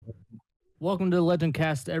Welcome to the Legend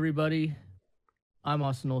Cast, everybody. I'm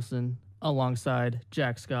Austin Olson alongside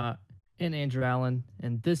Jack Scott and Andrew Allen,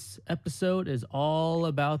 and this episode is all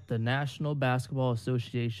about the National Basketball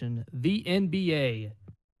Association, the NBA.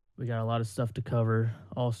 We got a lot of stuff to cover.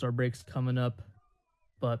 All-Star break's coming up,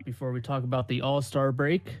 but before we talk about the All-Star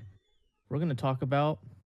break, we're going to talk about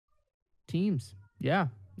teams. Yeah,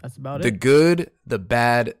 that's about The it. good, the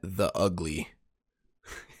bad, the ugly.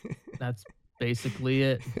 That's basically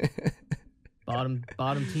it.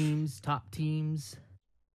 Bottom teams, top teams,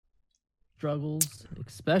 struggles,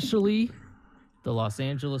 especially the Los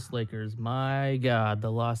Angeles Lakers. My God,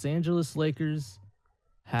 the Los Angeles Lakers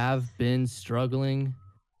have been struggling,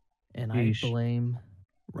 and I blame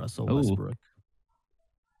Russell Westbrook.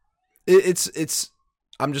 It's.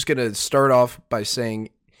 I'm just gonna start off by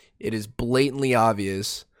saying it is blatantly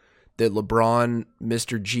obvious that LeBron,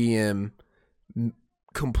 Mr. GM,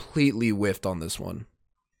 completely whiffed on this one.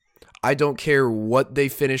 I don't care what they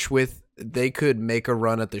finish with. They could make a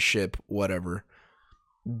run at the ship, whatever.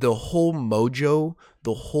 The whole mojo,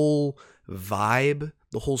 the whole vibe,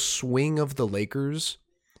 the whole swing of the Lakers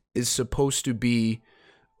is supposed to be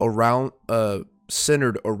around,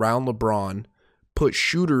 centered around LeBron, put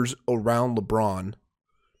shooters around LeBron.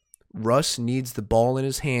 Russ needs the ball in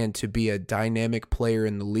his hand to be a dynamic player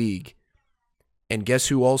in the league. And guess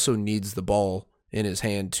who also needs the ball in his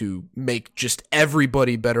hand to make just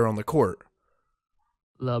everybody better on the court?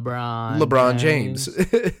 LeBron James.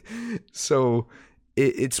 So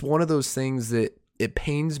it's one of those things that it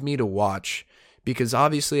pains me to watch, because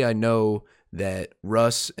obviously I know that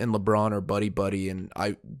Russ and LeBron are buddy, and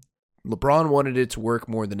LeBron wanted it to work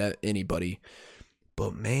more than anybody.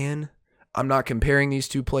 But man, I'm not comparing these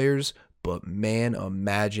two players, but man,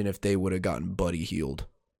 imagine if they would have gotten Buddy Hield.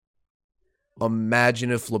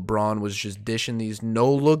 Imagine if LeBron was just dishing these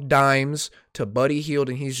no-look dimes to Buddy Hield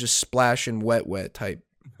and he's just splashing wet type.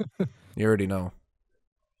 You already know.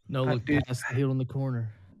 No look past the heel in the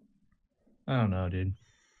corner. I don't know, dude.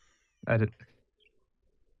 I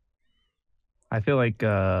feel like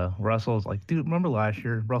Russell's like, dude, remember last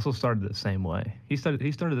year? Russell started the same way. He started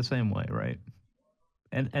the same way, right?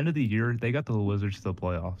 And end of the year, they got the Wizards to the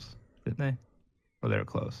playoffs, didn't they? Or they were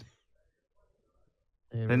close.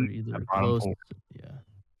 They were either close. Yeah.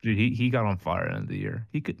 Dude, he got on fire at the end of the year.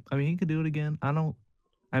 He could do it again.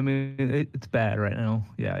 It's bad right now.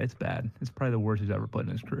 Yeah, it's bad. It's probably the worst he's ever played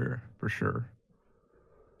in his career, for sure.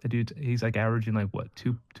 The dude, he's like averaging like what,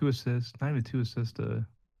 two assists, not even two assists to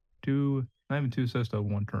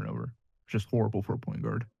one turnover. It's just horrible for a point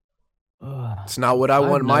guard. It's not what I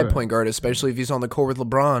want my point guard, especially if he's on the court with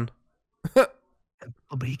LeBron.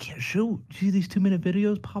 But he can't shoot. You see these 2-minute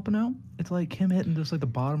videos popping out? It's like him hitting just like the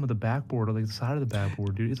bottom of the backboard or like the side of the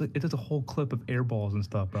backboard, dude. It's like it's just a whole clip of air balls and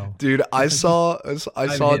stuff, bro. Dude, I saw a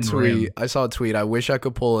tweet. I saw a tweet. I wish I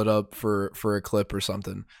could pull it up for a clip or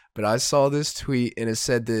something. But I saw this tweet and it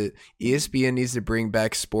said that ESPN needs to bring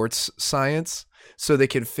back sports science so they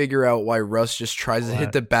can figure out why Russ just tries to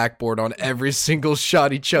hit the backboard on every single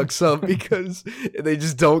shot he chucks up, because they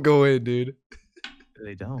just don't go in, dude.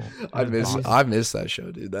 They don't. I miss that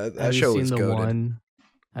show, dude. That show was good.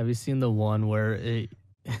 Have you seen the one where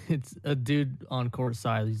it's a dude on court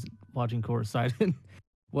side? He's watching court side, and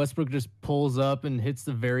Westbrook just pulls up and hits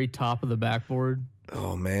the very top of the backboard.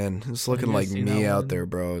 Oh man, it's looking like me out there,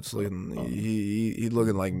 bro. It's looking he's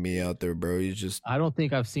looking like me out there, bro. He's just. I don't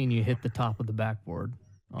think I've seen you hit the top of the backboard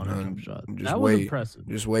on a jump shot. That was impressive.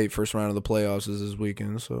 Just wait. First round of the playoffs is this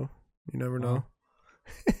weekend, so you never know.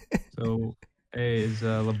 So. Hey, is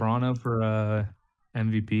LeBron up for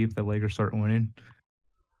MVP if the Lakers start winning?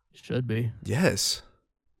 Should be. Yes.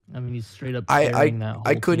 I mean, he's straight up.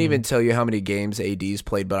 I couldn't even tell you how many games AD's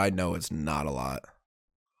played, but I know it's not a lot.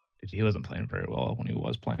 He wasn't playing very well when he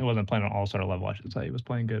was playing. He wasn't playing on all-star level, I should say. He was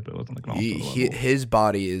playing good, but it wasn't like an all-star level. His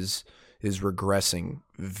body is regressing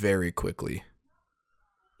very quickly.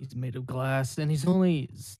 He's made of glass, and he's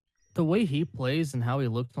only. The way he plays and how he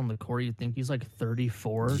looks on the court, you think he's like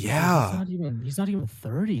 34. Yeah. He's not even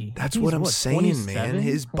 30. That's what I'm saying, man.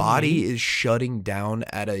 His body is shutting down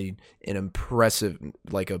at an impressive,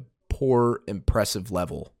 like a poor, impressive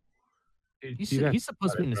level. He's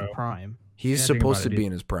supposed to be in his prime. He's supposed to be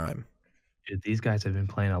in his prime. Dude, these guys have been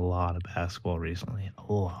playing a lot of basketball recently.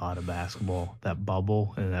 A lot of basketball. That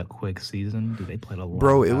bubble and that quick season, dude, they played a lot.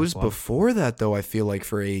 Bro, it was before that, though, I feel like,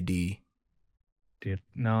 for AD. Dude,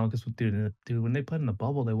 no, because dude, when they played in the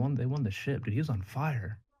bubble, they won the ship. Dude, he was on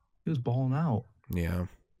fire. He was balling out. Yeah.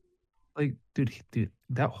 Like, dude,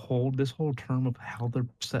 this whole term of how they're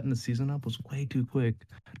setting the season up was way too quick.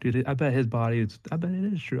 Dude, I bet his body is. I bet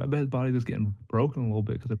it is true. I bet his body is getting broken a little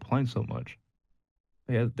bit because they're playing so much.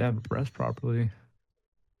 They haven't rest properly.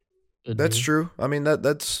 Could That's be. true. I mean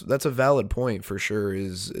that's a valid point for sure.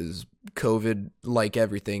 Is COVID, like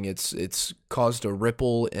everything? It's caused a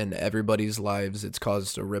ripple in everybody's lives. It's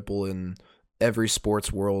caused a ripple in every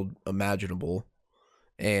sports world imaginable.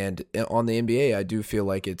 And on the NBA, I do feel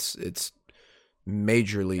like it's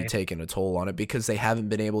majorly taken a toll on it because they haven't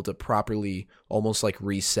been able to properly almost like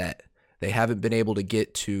reset. They haven't been able to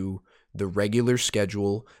get to the regular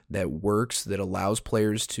schedule that works, that allows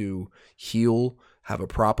players to heal, have a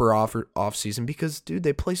proper off season because dude,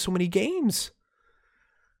 they play so many games.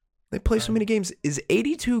 They play so many games. Is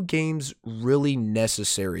 82 games really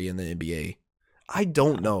necessary in the NBA? I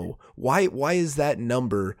don't know. Why is that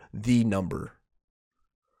number the number?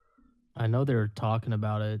 I know they were talking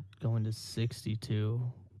about it going to 62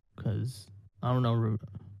 because I don't know. Well,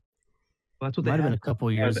 that's what Might they have been had. a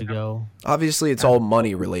couple years ago. Obviously, it's all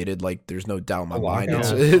money related. Like, there's no doubt in my A lot, mind.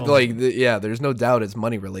 It's yeah. like, yeah, there's no doubt it's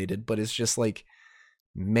money related. But it's just like,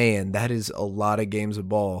 man, that is a lot of games of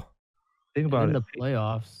ball. Think about In it. the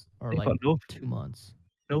playoffs are Think like about no 2 months.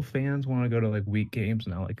 no fans want to go to like weak games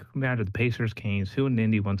now. Like imagine the Pacers, Canes. Who in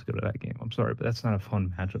Indy wants to go to that game? I'm sorry, but that's not a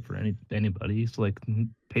fun matchup for anybody. So like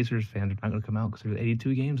Pacers fans are not going to come out because there's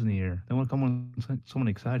 82 games in the year. They want to come on someone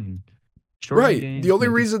exciting. Shorten Right. games, The only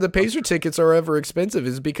make it- reason the Pacer tickets are ever expensive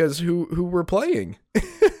is because who we're playing.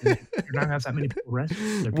 You're not gonna have that many people rest.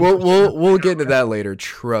 Their We'll people- we'll get into that later.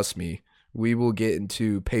 Trust me, we will get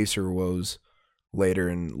into Pacer woes later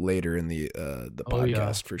in the Oh, yeah.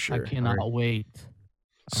 podcast for sure. I cannot wait.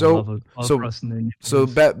 I So love so- Russ and the so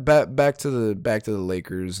Yankees. back to the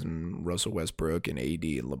Lakers and Russell Westbrook and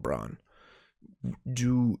AD and LeBron.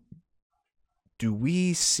 Do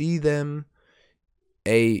we see them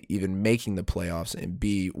even making the playoffs, and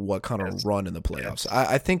B, what kind of Yes. run in the playoffs? Yes.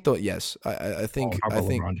 I think though, yes. I think How about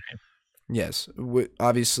LeBron James? yes.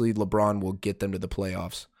 Obviously LeBron will get them to the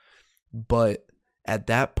playoffs. But at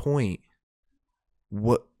that point,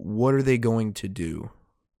 what are they going to do?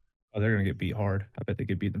 Oh, they're gonna get beat hard. I bet they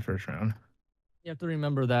get beat in the first round. You have to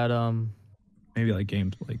remember that Maybe like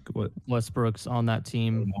games like what Westbrook's on that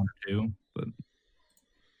team. 1 or 2. But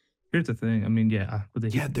here's the thing. I mean, yeah,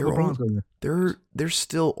 but Yeah, they're LeBron's gonna. They're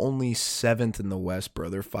still only 7th in the West, bro.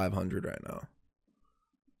 They're 500 right now.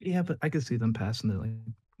 Yeah, but I could see them passing it like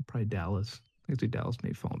probably Dallas. I could see Dallas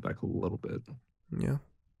maybe falling back a little bit. Yeah.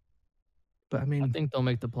 But I mean, I think they'll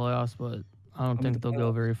make the playoffs, but I don't make think the they'll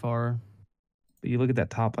go playoffs. very far. but you look at that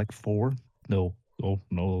top like 4. No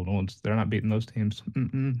one's. They're not beating those teams.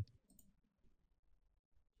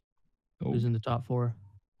 Oh, Who's in the top 4?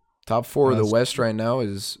 Top 4 of the Us. West right now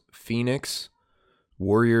is Phoenix,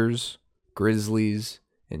 Warriors, Grizzlies,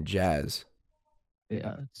 and Jazz.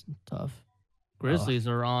 Yeah, it's tough. Grizzlies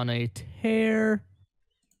are on a tear.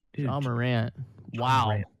 dude, John Morant. Ja Wow.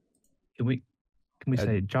 Morant. Can we That-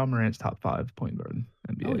 say John Morant's top 5 point guard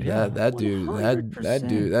NBA? Oh, yeah. That dude,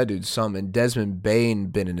 that dude's something. Desmond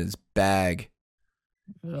Bain been in his bag.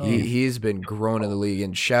 Oh, He's been growing in the league,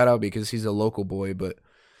 and shout out because he's a local boy. But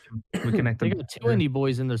We connect they them. got 2 indie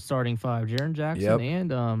boys in their starting 5. Jaren Jackson Yep.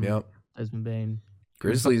 and yep, Desmond Bain.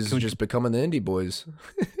 Grizzlies can we- just becoming the indie boys.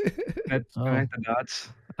 Connect the dots.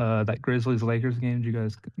 That Grizzlies Lakers game. Did you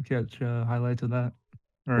guys catch highlights of that?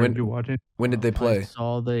 Or When- did you watch it? When did they I play?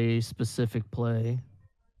 saw the specific play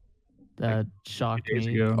that shocked Days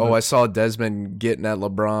me. ago. Oh, I saw Desmond getting at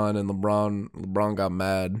LeBron, and LeBron got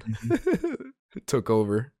mad. Took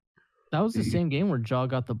over. That was the same game where Jaw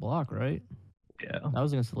got the block, right? Yeah. That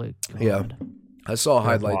was against the Lakers. Yeah. I saw Yeah,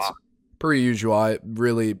 highlights. block. Per usual, I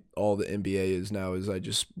really all the NBA is now is I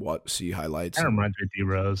just see highlights. Kind of reminds me of D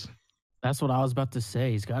Rose. That's what I was about to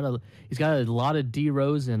say. He's got a lot of D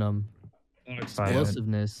Rose in him.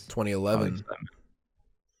 Explosiveness. 2011.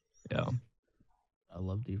 Yeah. I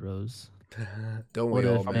love D Rose. Don't What we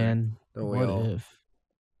all, if, man? man? Don't we What all? if?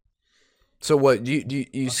 So what do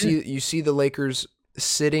you see the Lakers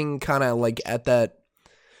sitting kind of like at that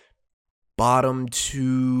bottom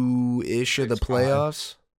 2-ish of the 6-5.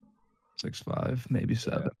 playoffs? 6'5", maybe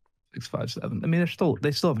 7. 6'5", 7. I mean,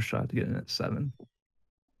 they still have a shot to get in at 7.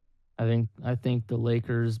 I think the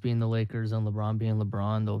Lakers being the Lakers and LeBron being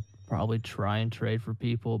LeBron, they'll probably try and trade for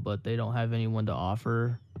people, but they don't have anyone to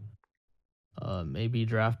offer. Maybe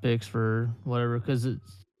draft picks for whatever. Because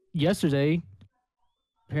yesterday,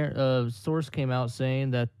 source came out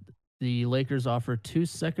saying that the Lakers offered 2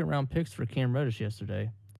 second-round picks for Cam Reddish yesterday,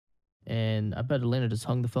 and I bet Atlanta just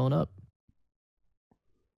hung the phone up.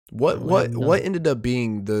 What Let him know. what ended up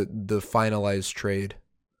being the finalized trade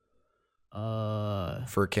Uh,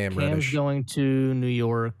 for Cam Cam's Reddish? going to New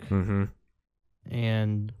York, Mm-hmm.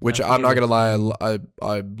 and Which that's I'm what not they gonna were lie,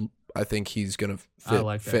 saying. I think he's gonna I fit.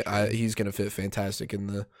 like that trade. He's gonna fit fantastic in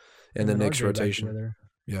the Him and Knicks RJ back rotation. together.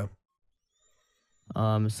 Yeah.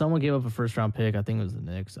 Someone gave up a first round pick. I think it was the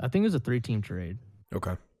Knicks. I think it was a 3-team trade.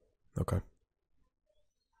 Okay.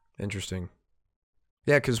 Interesting.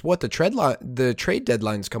 Yeah, because what the trade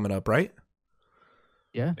deadline's coming up, right?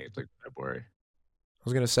 Yeah. I think it's like February. I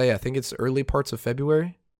was gonna say I think it's early parts of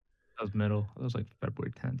February. That was middle. It was like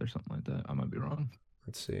February 10th or something like that. I might be wrong.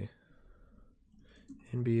 Let's see.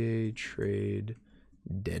 NBA trade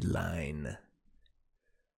deadline.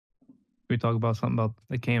 We talk about something about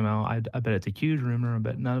that came out. I bet it's a huge rumor. I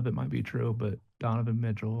bet none of it might be true. But Donovan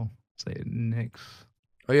Mitchell, say Knicks.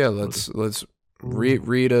 Oh yeah, let's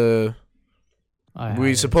read a. I We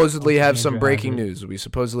have it. supposedly have Andrew some has breaking it. news. We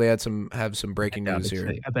supposedly have some breaking I doubt news it's here.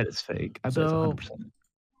 fake. I bet it's fake. I bet it's So- 100%.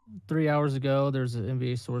 3 hours ago, there's an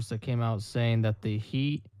NBA source that came out saying that the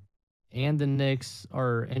Heat and the Knicks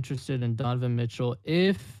are interested in Donovan Mitchell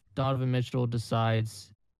if Donovan Mitchell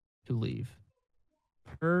decides to leave.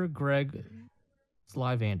 Per Greg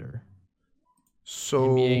Slivander, So,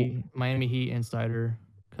 NBA Miami Heat insider,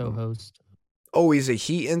 co-host. oh, he's a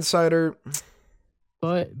Heat insider.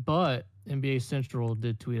 But NBA Central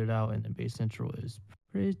did tweet it out, and NBA Central is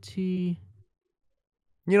pretty.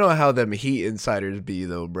 You know how them Heat insiders be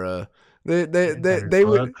though, bruh. They would,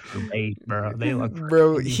 look great, bro. They look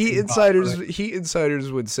bro. great. Heat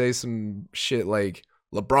insiders would say some shit like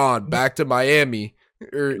LeBron back to Miami,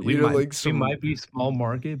 or We you know, might, like we some. might be small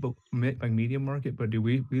market, but like medium market. But dude,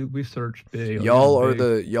 we search big. Y'all are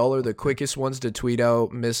big. the quickest ones to tweet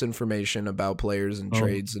out misinformation about players and Oh.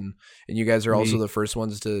 trades, and you guys are also Me. the first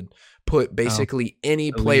ones to put basically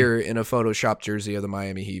any So player in a Photoshop jersey of the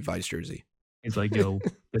Miami Heat vice jersey. It's like, yo,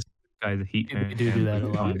 this guy's a Heat We fan. do man. that a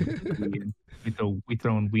lot. We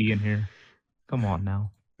throwing we in here. Come on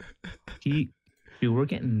now. Dude, we're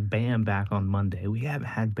getting Bam back on Monday. We haven't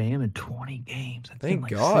had Bam in 20 games. It's been Thank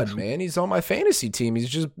like God, 6 man. He's on my fantasy team. He's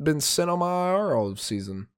just been sent on my IR all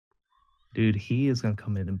season. Dude, he is gonna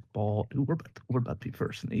come in and ball. Dude, we're about to be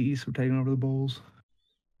first in the East. We're taking over the Bulls.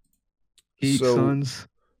 Heat So- Suns.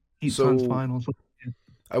 Heat Suns so- finals.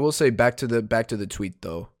 I will say back to the tweet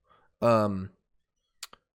though.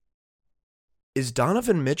 Is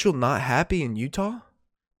Donovan Mitchell not happy in Utah?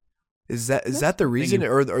 Is that the reason? he-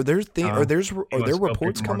 Or are there wants to go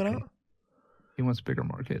reports bigger coming market. out? He wants bigger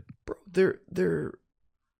market. Bro, they're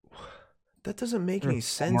that doesn't make They're any a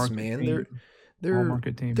sense, market man. team. Small They're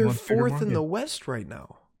market team. He they're wants bigger fourth in the market. West right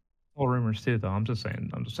now. All rumors too, though. I'm just saying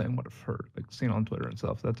what I've heard, like seen on Twitter and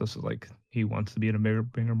stuff. That this is like he wants to be in a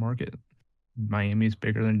bigger market. Miami's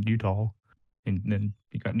bigger than Utah, and then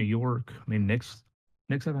you got New York. I mean, Knicks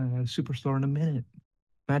haven't had a superstar in a minute.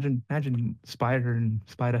 Imagine Spider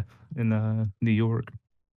in New York.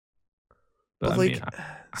 But I like, mean,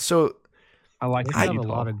 so I like They how have a Utah-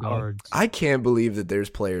 lot of guards. I can't believe that there's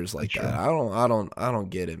players like Sure. that. I don't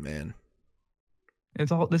get it, man. It's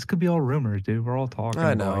all this could be all rumors, dude. We're all talking.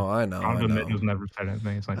 I but, know, like, I know, I Donovan know. Mitchell's never said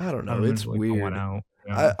anything. It's like I don't know, Donovan it's Mitchell's, like, going weird. out,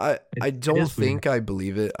 you know? I it don't is weird. think I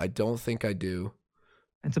believe it. I don't think I do.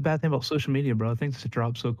 It's a bad thing about social media, bro. Things just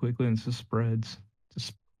drop so quickly and it just spreads.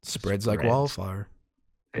 Just Spreads like Spreads. wildfire.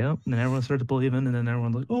 yep. And then everyone starts believing, and then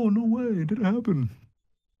everyone's like, "Oh no way, it didn't happen."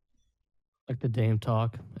 Like the Dame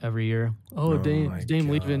talk every year. Oh, Dame, my is Dame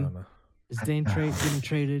leaving? God. Is Dame getting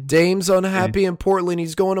traded? Dame's unhappy in Portland.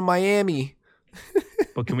 He's going to Miami.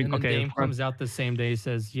 But can we? And then Okay, Dame comes out the same day,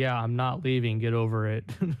 says, "Yeah, I'm not leaving. Get over it."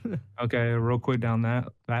 okay, real quick down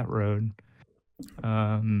that road.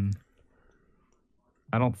 I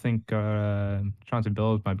don't think Chauncey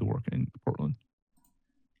Billups might be working in Portland.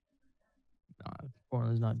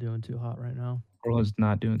 Portland's not doing too hot right now. Portland's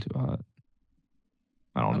not doing too hot.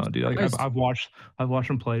 I don't I'm know, dude. Like, surprised. I've watched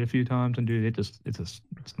him play a few times, and dude, it's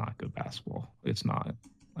not good basketball. It's not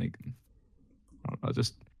like I don't know.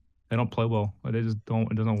 Just they don't play well. Like, they just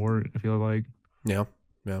don't. It doesn't work. I feel like Yeah,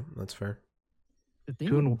 that's fair. The thing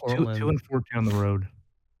 2 with and Portland, 2 and 14 on the road.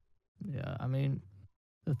 yeah, I mean,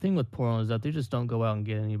 the thing with Portland is that they just don't go out and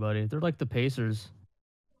get anybody. They're like the Pacers.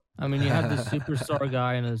 I mean, you have this superstar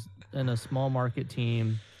guy in a small market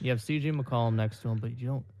team. You have CJ McCollum next to him, but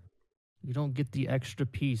you don't get the extra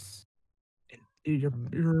piece. Dude,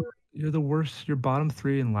 you're the worst. You're bottom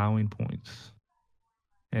 3 in allowing points,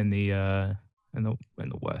 in the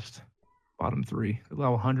West. Bottom 3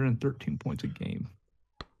 allow 113 points a game.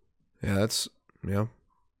 Yeah,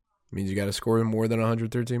 means you got to score more than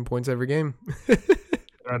 113 points every game. They're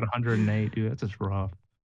at 108, dude. That's just rough.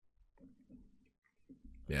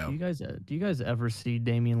 Yeah, Do you guys ever see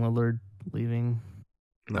Damian Lillard leaving?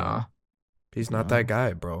 Nah. he's not that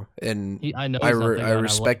guy, bro. And I know I he's not that guy, and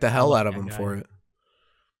respect the hell like out of that him guy. for it.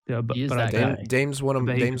 Yeah, but He is but I that bet guy. Dame's one of I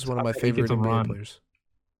bet he Dame's gets- one of I my bet he gets favorite a NBA run. players.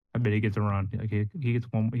 I bet he gets a run. Like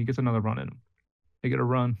he gets another run in him. They get a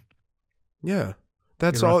run. Yeah.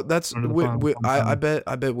 That's You're all. right. That's Run to the finals one I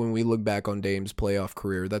time. bet when we look back on Dame's playoff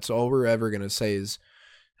career, that's all we're ever gonna say is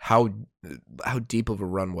how deep of a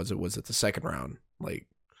run was it? Was it the second round? Like,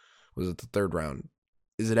 was it the third round?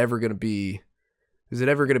 Is it ever gonna be? Is it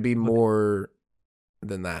ever gonna be more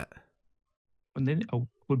than that? And then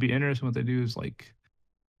would be interesting what they do is like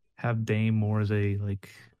have Dame more as a like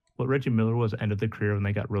what Reggie Miller was at the end of the career when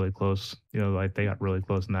they got really close. Like they got really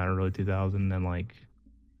close in that early 2000, and then like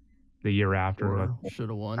the year after, like Should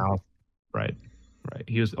have won. now, right.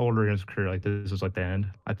 He was older in his career. Like this is like the end.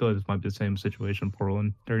 I feel like this might be the same situation in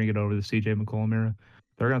Portland. They're gonna get over the CJ McCollum era.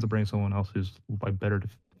 They're gonna have to bring someone else who's like better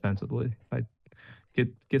defensively. Like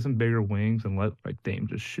get some bigger wings and let like Dame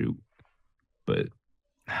just shoot. But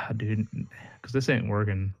dude, because this ain't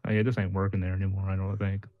working. This ain't working there anymore. I don't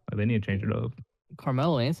think they need to change it up.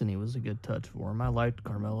 Carmelo Anthony was a good touch for him. I liked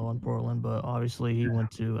Carmelo in Portland, but obviously he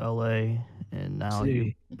went to LA, and now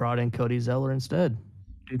you brought in Cody Zeller instead.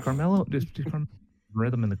 Dude, Carmelo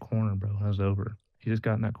rhythm in the corner, bro. That was over. He just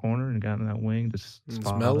got in that corner and got in that wing. Just It's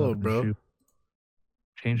spot Melo, up and bro. shoot.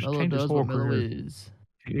 Changed Melo his does whole what Melo career. is.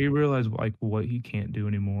 He realized like what he can't do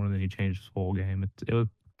anymore, and then he changed his whole game. It was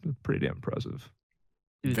pretty damn impressive.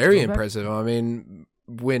 Dude, Very throwback- impressive. I mean,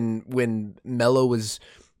 when Melo was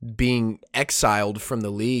being exiled from the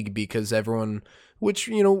league because everyone, which,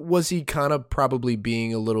 was he kind of probably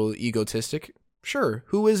being a little egotistic? Sure.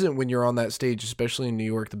 Who isn't when you're on that stage, especially in New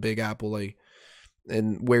York, the Big Apple, like,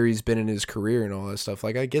 and where he's been in his career and all that stuff.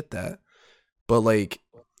 Like, I get that. But, like,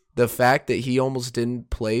 the fact that he almost didn't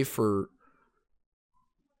play for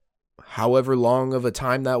however long of a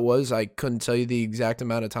time that was, I couldn't tell you the exact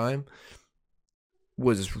amount of time,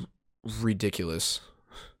 was ridiculous.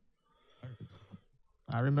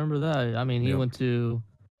 I remember that. I mean,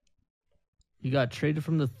 he got traded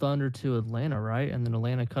from the Thunder to Atlanta, right? And then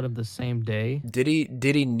Atlanta cut him the same day. Did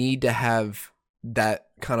he need to have that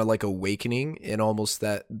kind of like awakening and almost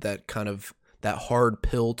that kind of that hard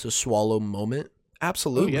pill to swallow moment?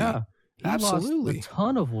 Absolutely. Oh, yeah. He Absolutely. lost a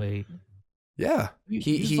ton of weight. Yeah.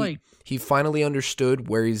 He finally understood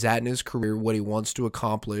where he's at in his career, what he wants to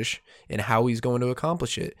accomplish, and how he's going to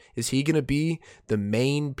accomplish it. Is he going to be the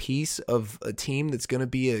main piece of a team that's going to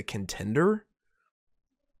be a contender?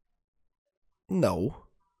 No.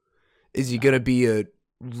 Is he going to be a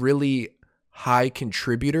really high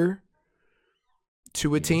contributor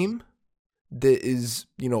to a team that is,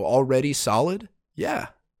 already solid? Yeah.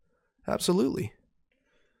 Absolutely.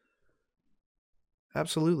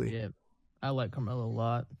 Absolutely. Yeah, I like Carmelo a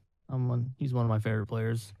lot. He's one of my favorite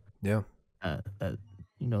players. Yeah.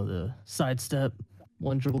 The sidestep,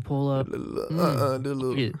 one dribble pull up,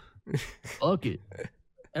 bucket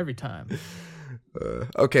every time.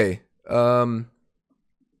 Okay. I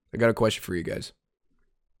got a question for you guys.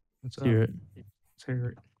 Let's Hear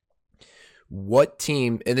it. What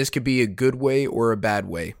team, and this could be a good way or a bad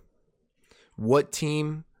way, what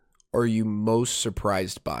team are you most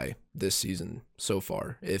surprised by this season so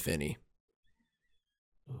far, if any?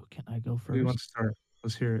 Ooh, can I go Who wants first? to start?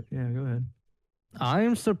 Let's hear it. Yeah, go ahead. I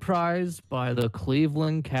am surprised by the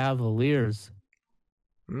Cleveland Cavaliers.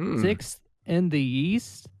 Sixth in the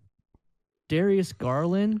East, Darius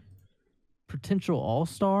Garland, potential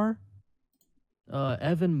All-Star,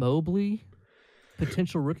 Evan Mobley,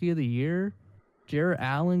 potential Rookie of the Year, Jarrett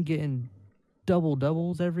Allen getting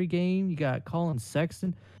double-doubles every game. You got Colin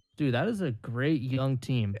Sexton. Dude, that is a great young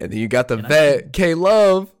team. And then you got the vet,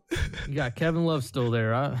 K-Love. You got Kevin Love still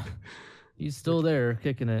there. He's still there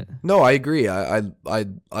kicking it. No, I agree. I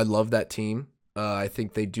love that team. I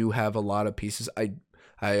think they do have a lot of pieces.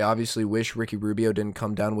 I obviously wish Ricky Rubio didn't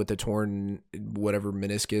come down with a torn whatever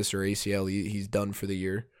meniscus or ACL. He's done for the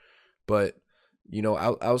year. But,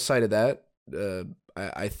 outside of that,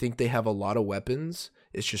 I think they have a lot of weapons.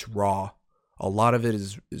 It's just raw. A lot of it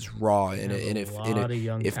is raw, and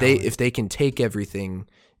if they can take everything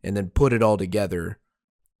and then put it all together,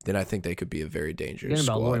 then I think they could be a very dangerous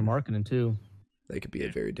about Lauri squad. Markkanen too. They could be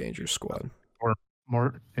a very dangerous squad. Or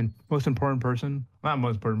most important person, not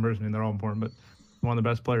most important person, they're all important, but one of the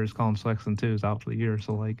best players, Colin Sexton too, is out for the year.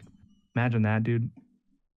 So like, imagine that, dude.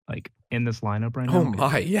 Like in this lineup right now. Oh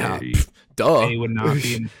my, yeah, Duh. duh. They would not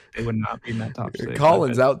be in that top six.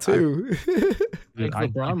 Collins out too. I think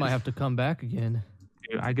LeBron might have to come back again.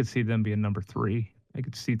 I could see them being number 3. I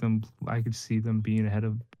could see them being ahead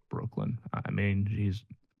of Brooklyn. I mean, geez,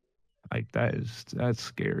 like that's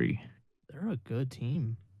scary. They're a good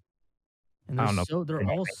team, and I don't know. they're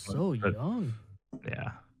all so young.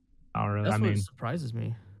 Yeah, I don't really. That's I what mean, surprises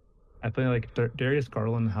me. I feel like Darius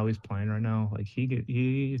Garland, how he's playing right now, like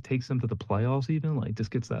he takes them to the playoffs even, like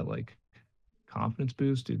just gets that like confidence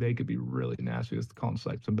boost. Dude, they could be really nasty with Colin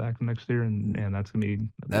Sexton back next year, and that's gonna be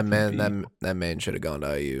That man should have gone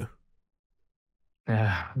to IU.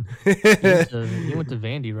 yeah. He went to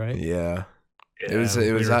Vandy, right? Yeah. It was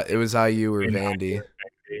IU or Vandy.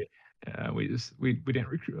 Yeah, we didn't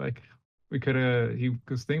recruit like we could have. He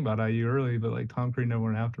was thinking about IU early, but like Tom Crean never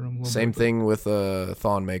went after him. Same thing with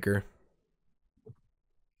Thonmaker.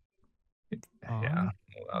 Yeah,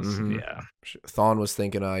 yeah. Thon was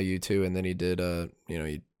thinking IU too, and then he did.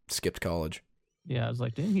 He skipped college. Yeah, I was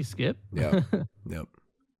like, didn't he skip? Yeah. Yep.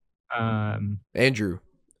 Andrew,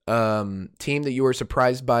 team that you were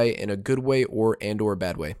surprised by in a good way or a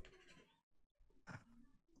bad way.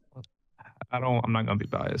 I'm not gonna be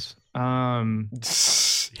biased.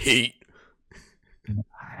 Heat.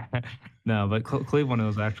 No, but Cleveland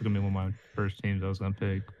was actually gonna be one of my first teams I was gonna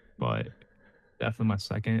pick, but definitely my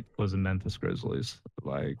second was the Memphis Grizzlies.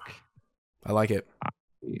 Like, I like it.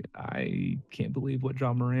 I can't believe what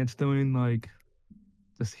John Morant's doing. Like,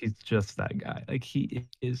 he's just that guy. Like, he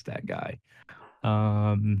is that guy.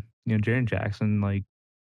 Jaren Jackson, like,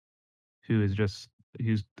 he's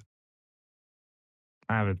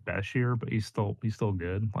I have his best year, but he's still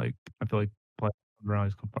good. Like, I feel like around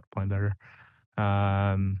he's playing better.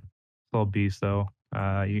 Still a beast though.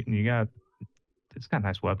 It's got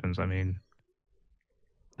nice weapons. I mean,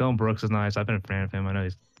 Dylan Brooks is nice. I've been a fan of him. I know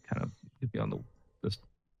he's kind of could be on this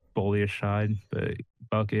bullyish side, but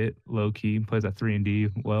bucket, low key, plays at 3-and-D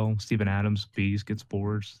well. Steven Adams, beast, gets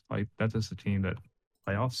boards. Like, that's just a team that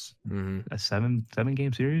playoffs. A seven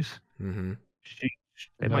game series.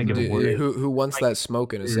 They might get awarded. Who wants that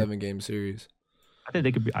smoke in a 7-game series? I think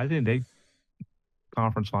they could be. I think they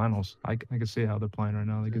conference finals. I can see how they're playing right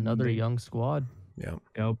now. Another young squad. Yeah.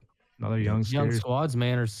 Yep. Another young squads,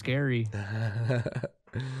 man, are scary.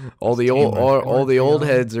 all the old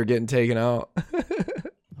heads are getting taken out.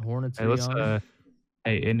 Hornets.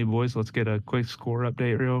 Hey, Indy boys, let's get a quick score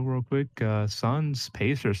update real quick. Suns,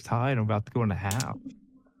 Pacers tied. I'm about to go into half.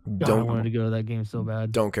 God, I wanted to go to that game so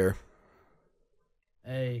bad. Don't care.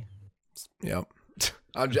 Hey. Yep.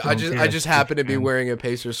 I just happen to be wearing a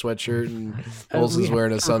Pacers sweatshirt and Olsen's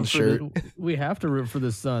wearing a Suns shirt. We have to root for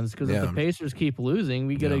the Suns because if the Pacers keep losing,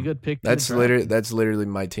 we get a good pick. That's literally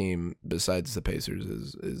my team. Besides the Pacers,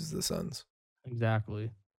 is the Suns. Exactly.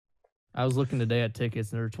 I was looking today at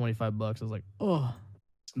tickets and they were $25. I was like, oh,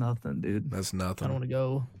 it's nothing, dude. That's nothing. I don't want to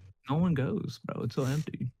go. No one goes, bro. It's so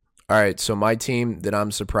empty. All right, so my team that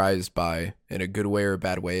I'm surprised by in a good way or a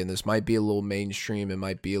bad way, and this might be a little mainstream, it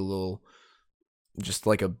might be a little just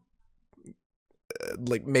like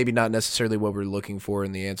maybe not necessarily what we're looking for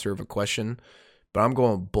in the answer of a question, but I'm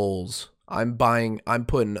going Bulls. I'm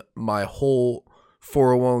putting my whole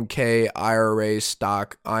 401k IRA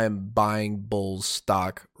stock. I am buying Bulls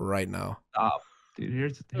stock right now. Stop,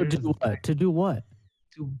 dude. To do what?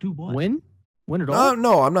 Do what? Win it all?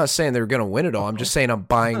 No, I'm not saying they're gonna win it all. I'm just saying I'm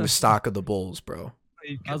buying the stock of the Bulls, bro.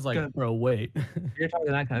 I was like, bro, wait. You're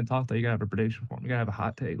talking that kind of talk, though. You gotta have a prediction for them. You gotta have a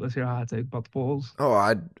hot take. Let's hear a hot take about the Bulls.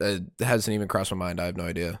 Oh, it hasn't even crossed my mind. I have no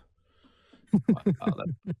idea.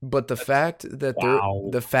 But the fact that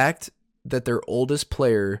their oldest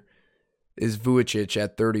player is Vucevic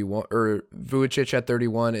at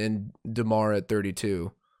 31, and DeMar at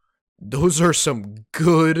 32. Those are some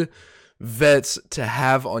good vets to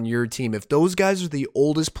have on your team. If those guys are the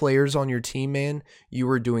oldest players on your team, man, you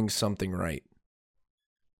were doing something right.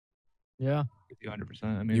 Yeah. 100%.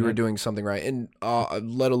 I mean, you were doing something right. And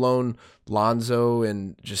let alone Lonzo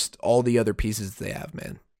and just all the other pieces they have,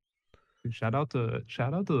 man. Shout out to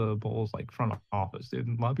the Bulls, like, front office, dude.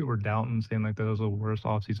 A lot of people were doubting, saying like those were the worst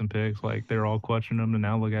offseason picks. Like, they're all questioning them, and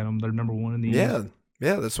now look at them. They're number one in the East.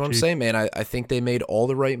 Yeah, that's what I'm saying, man. I think they made all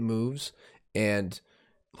the right moves. And,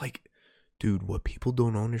 like, dude, what people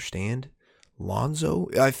don't understand, Lonzo,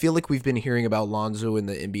 I feel like we've been hearing about Lonzo in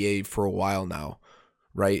the NBA for a while now,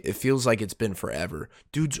 right? It feels like it's been forever.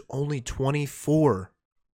 Dude's only 24.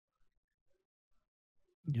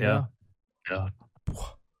 Yeah.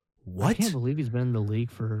 What? I can't believe he's been in the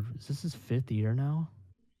league is this his 5th year now?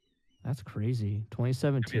 That's crazy.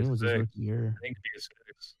 2017 was his rookie year. I think he's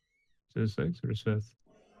 6. Is it 6 or 5th?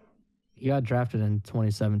 He got drafted in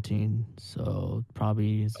 2017, so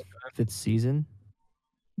probably his 5th season.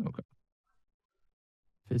 Okay.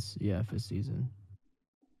 5th season.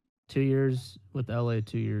 2 years with LA,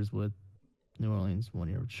 2 years with New Orleans, 1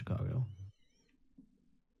 year with Chicago.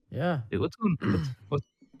 Yeah. Hey, what's going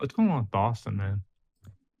on with Boston, man?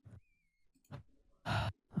 I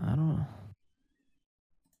don't know.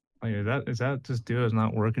 Like, is that just deal is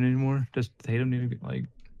not working anymore? Just Tatum need to, like,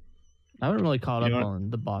 I haven't really caught You up know what?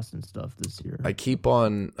 on the Boston stuff this year. I keep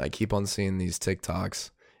on seeing these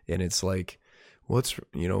TikToks, and it's like, what's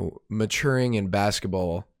maturing in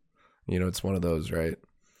basketball. It's one of those, right? It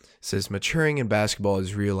says maturing in basketball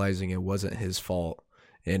is realizing it wasn't his fault,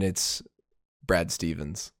 and it's Brad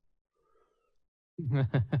Stevens.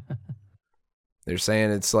 They're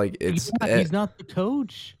saying it's like he's not the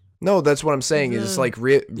coach. No, that's what I'm saying. Is like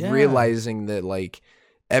yeah. realizing that like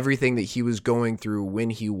everything that he was going through when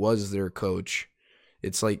he was their coach,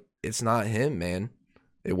 it's like it's not him, man.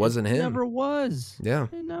 It wasn't him. Never was. Yeah.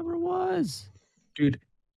 It never was. Dude,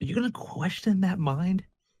 are you gonna question that mind?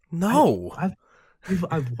 No.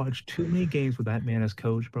 I've watched too many games with that man as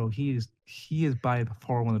coach, bro. He is by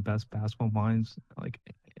far one of the best basketball minds like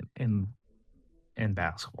in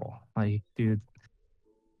basketball. Like, dude.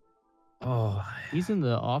 Oh, he's in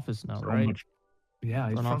the office now, right? Yeah,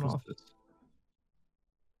 he's front office.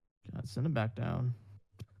 God, send him back down.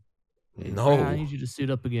 Hey, No. Brad, I need you to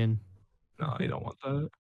suit up again. No, you don't want that.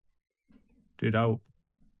 Dude,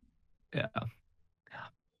 yeah.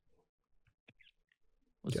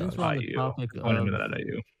 Well, since we're on the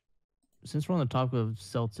topic of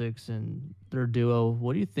Celtics and their duo,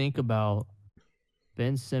 what do you think about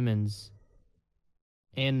Ben Simmons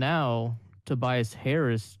and now Tobias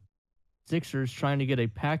Harris? Sixers trying to get a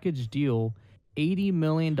package deal, $80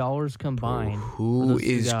 million combined. Bro, who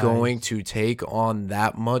is going to take on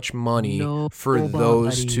that much money for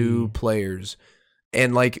those two players?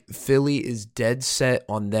 And like Philly is dead set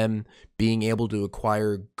on them being able to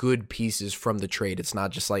acquire good pieces from the trade. It's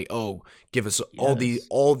not just like, oh, give us all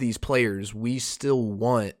these players. We still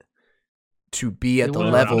want to be at the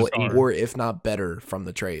level or if not better from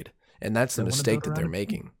the trade. And that's the mistake that they're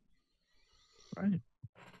making.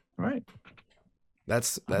 Right.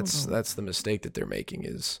 That's the mistake that they're making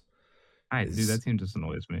is. Dude, that team just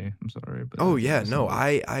annoys me. I'm sorry, but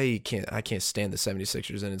I can't stand the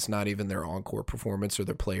 76ers, and it's not even their encore performance or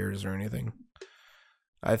their players or anything.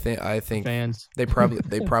 I think fans. they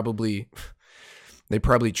probably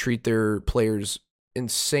treat their players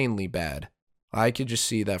insanely bad. I could just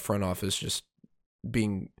see that front office just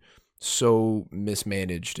being so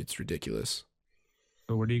mismanaged. It's ridiculous.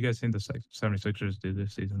 So what do you guys think the 76ers do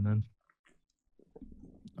this season then?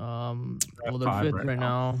 Well, they're fifth right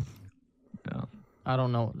now. Yeah. I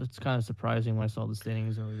don't know. It's kind of surprising when I saw the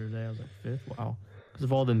standings earlier today. I was like, fifth? Wow. Because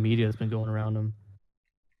of all the media that's been going around them.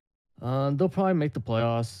 They'll probably make the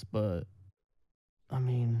playoffs, but I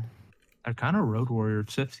mean, they're kind of road warriors.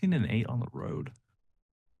 15-8 on the road.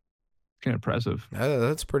 Kind of impressive.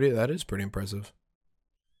 That is pretty impressive.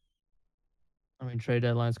 I mean, trade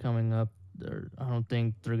deadline's coming up. I don't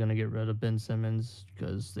think they're gonna get rid of Ben Simmons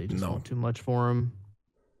because they just want too much for him.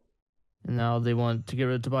 And now they want to get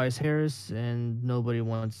rid of Tobias Harris, and nobody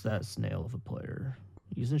wants that snail of a player.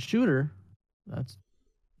 He's a shooter. That's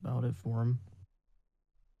about it for him.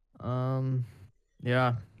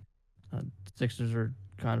 Yeah. Sixers are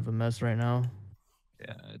kind of a mess right now.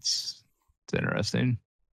 Yeah, it's interesting.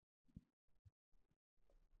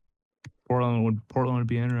 Portland would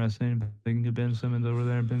be interesting if they can get Ben Simmons over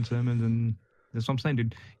there. Ben Simmons, and that's what I'm saying,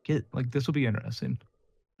 dude. This will be interesting.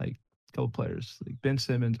 Like a couple players, like Ben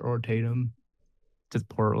Simmons or Tatum, to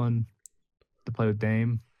Portland to play with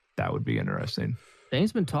Dame. That would be interesting.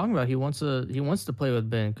 Dame's been talking about he wants to play with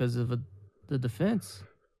Ben because of the defense.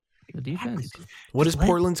 The defense. What does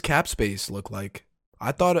Portland's cap space look like?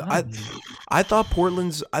 I thought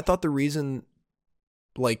the reason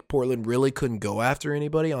like Portland really couldn't go after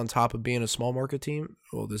anybody on top of being a small market team.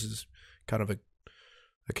 Well, this is kind of a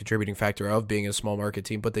contributing factor of being a small market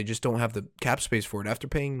team, but they just don't have the cap space for it. After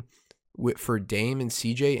paying for Dame and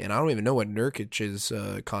CJ, and I don't even know what Nurkic's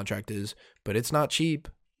contract is, but it's not cheap.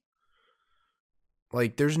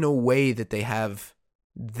 Like, there's no way that they have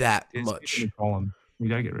that much. You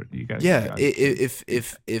gotta get rid. You guys. Yeah,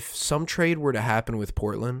 if some trade were to happen with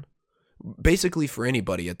Portland, basically for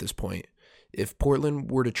anybody at this point, if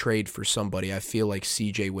Portland were to trade for somebody, I feel like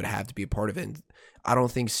CJ would have to be a part of it. And I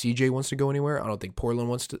don't think CJ wants to go anywhere. I don't think Portland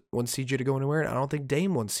wants CJ to go anywhere, and I don't think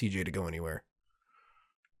Dame wants CJ to go anywhere.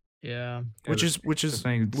 Yeah, which is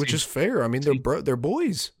fair. I mean, they're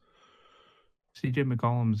boys. CJ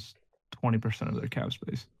McCollum's 20% of their cap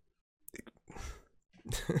space.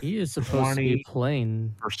 He is supposed to be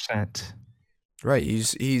playing %. Right.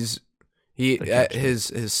 His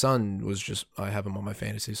son was just, I have him on my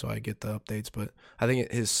fantasy, so I get the updates, but I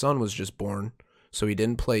think his son was just born, so he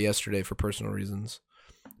didn't play yesterday for personal reasons.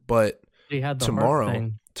 But he had the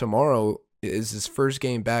tomorrow is his first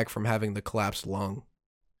game back from having the collapsed lung.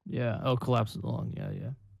 Yeah. Oh, collapsed lung. Yeah.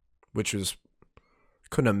 Which was,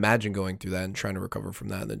 couldn't imagine going through that and trying to recover from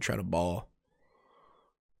that and then trying to ball.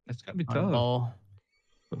 It's gonna be on tough. ball.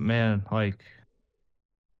 But man, like,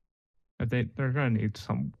 I think they're gonna need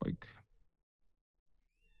some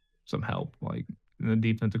help, like in the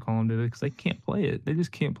defensive column, because they can't play it. They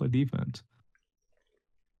just can't play defense.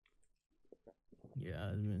 Yeah,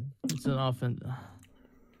 I mean, it's an offense.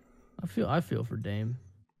 I feel for Dame.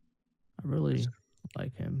 I really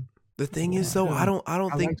like him. The thing is, though, I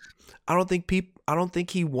don't think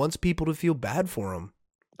he wants people to feel bad for him.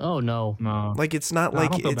 Oh no. No, Like it's not No, I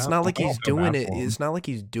like don't feel it's bad not for like him. I he's don't feel doing bad it. for him. It's not like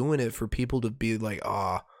he's doing it for people to be like,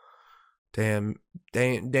 damn,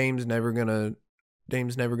 Dame's never gonna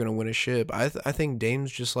win a ship. I think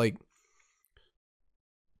Dame's just like,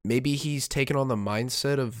 maybe he's taken on the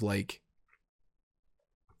mindset of like,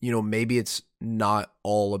 maybe it's not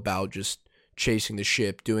all about just chasing the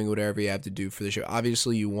ship, doing whatever you have to do for the ship.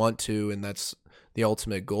 Obviously you want to, and that's the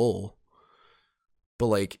ultimate goal. But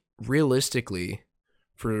like realistically,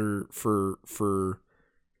 for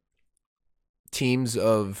teams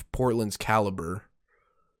of Portland's caliber,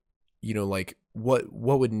 like what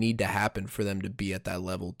would need to happen for them to be at that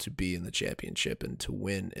level, to be in the championship and to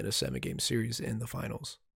win in a 7-game series in the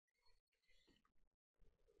finals?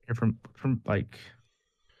 From like,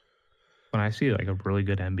 when I see like a really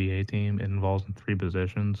good NBA team, it involves in 3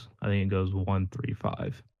 positions. I think it goes 1, 3, 5.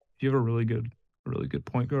 If you have a really good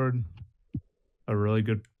point guard, a really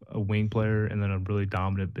good wing player, and then a really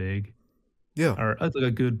dominant big, Yeah, or like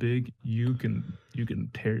a good big, you can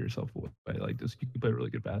tear yourself away. Like this, you can play really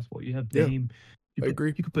good basketball. You have Yeah, Dame. I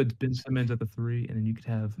agree. You could put Ben Simmons at the 3, and then you could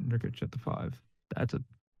have Nurkic at the 5. That's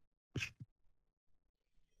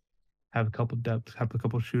have a couple depth, have a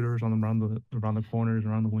couple shooters on around the corners,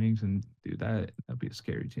 around the wings, and dude, that'd be a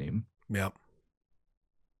scary team. Yeah,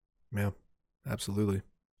 absolutely.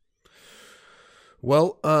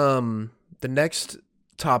 Well, the next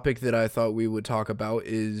topic that I thought we would talk about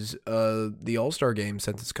is the All-Star game,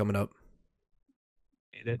 since it's coming up.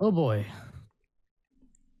 Oh boy.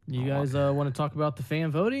 You guys want to talk about the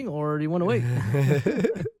fan voting, or do you want to wait?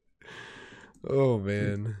 Oh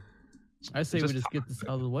man. I say we just get this out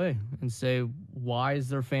of the way and say, why is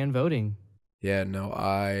there fan voting? Yeah, no,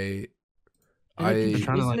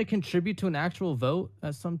 Doesn't it contribute to an actual vote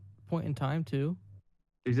at some point in time too?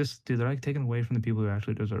 They're like taking away from the people who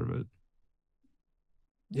actually deserve it.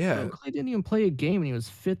 Yeah. Clay didn't even play a game and he was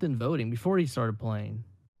 5th in voting before he started playing.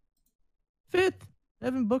 5th.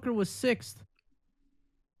 Devin Booker was 6th.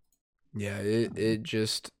 Yeah, it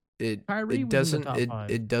Kyrie was in the top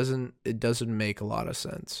 5. it doesn't make a lot of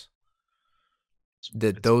sense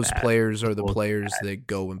that those players are the players that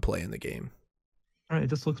go and play in the game. All right,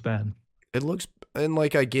 it just looks bad. It looks, and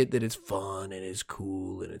like I get that it's fun and it's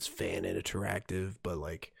cool and it's fan and interactive, but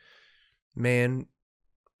like, man,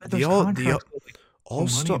 the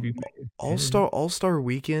All-Star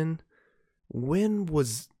weekend, when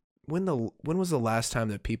was the last time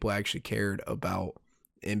that people actually cared about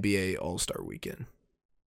NBA All-Star weekend?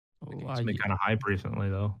 It's been kind of hype recently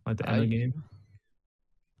though, like the end of the game.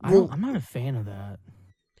 I'm not a fan of that.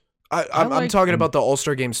 I'm talking about the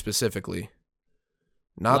All-Star game specifically.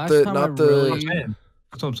 Not That's what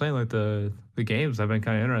I'm saying. Like the games have been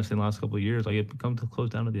kind of interesting the last couple of years. Like it come to close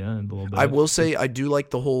down to the end a little bit. I will say I do like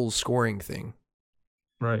the whole scoring thing.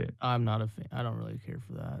 Right. I'm not a fan. I don't really care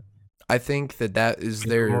for that. I think that is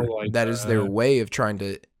their way of trying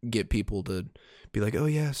to get people to be like, oh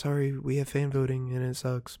yeah, sorry, we have fan voting and it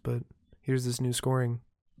sucks, but here's this new scoring.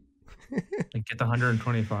 Like get the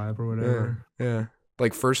 125 or whatever. Yeah.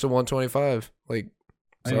 Like first to 125. Like,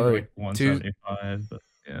 sorry, like 175. But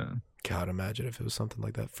yeah. God, imagine if it was something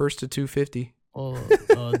like that. First to 250. Well,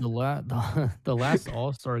 the last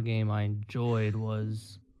All-Star game I enjoyed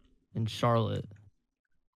was in Charlotte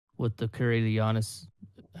with the Curry to Giannis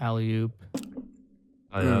alley-oop.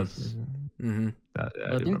 Oh, yes. Mm-hmm.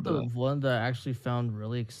 I think the one that I actually found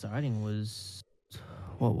really exciting was,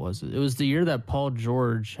 what was it? It was the year that Paul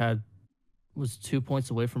George was 2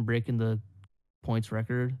 points away from breaking the points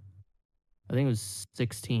record. I think it was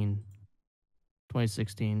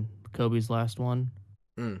 2016, Kobe's last one.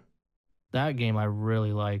 That game I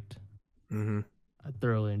really liked. Mm-hmm. I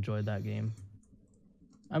thoroughly enjoyed that game.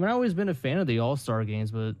 I mean, I've always been a fan of the All-Star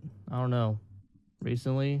games, but I don't know.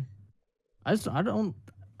 Recently, I don't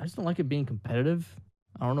like it being competitive.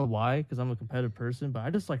 I don't know why, because I'm a competitive person, but I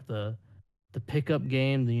just like the pickup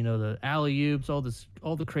game, the alley-oops, all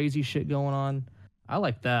the crazy shit going on. I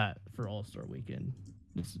like that for All-Star weekend.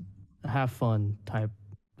 Just have fun type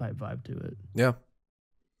vibe to it. Yeah.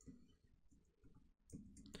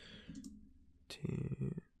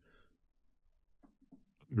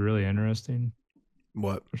 Really interesting.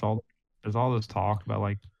 What? There's all this talk about,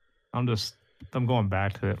 like, I'm going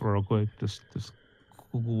back to it real quick, just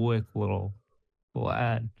quick little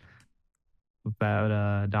ad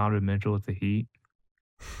about Donovan Mitchell with the Heat.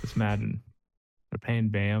 Just imagine they're paying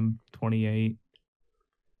Bam 28,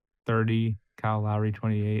 30, Kyle Lowry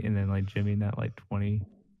 28, and then like Jimmy in that like 20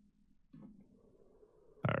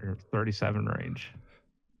 or 37 range.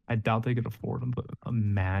 I doubt they could afford them, but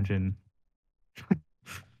imagine.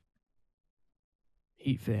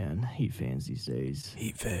 Heat fans these days.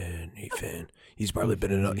 Heat fan. He's probably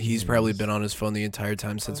been on his phone the entire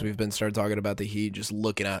time since we've been started talking about the Heat, just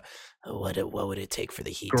looking at what would it take for the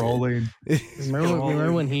Heat. Scrolling.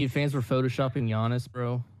 Remember when Heat fans were photoshopping Giannis,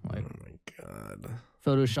 bro? Like, oh my god,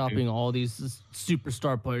 photoshopping all these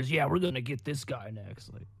superstar players. Yeah, we're gonna get this guy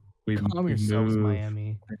next. Like, We calm yourselves, moved.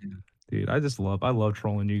 Miami. Dude, I love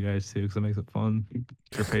trolling you guys too because it makes it fun.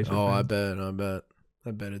 You're patient. Oh, I bet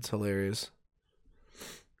it's hilarious.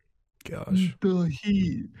 Gosh.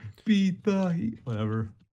 Beat the Heat. Whatever.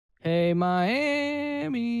 Hey,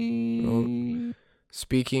 Miami.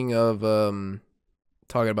 Speaking of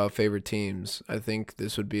talking about favorite teams, I think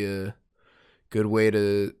this would be a good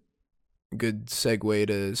segue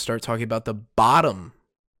to start talking about the bottom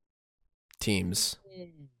teams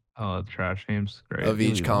Oh, trash teams. Great. of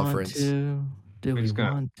each Do we conference. Do we just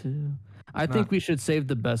gotta- want to? I think we should save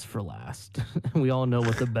the best for last. We all know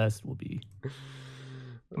what the best will be.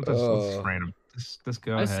 Let's random. Let's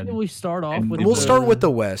go I ahead. say we start off And with. We'll start with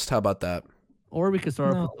the West. How about that? Or we could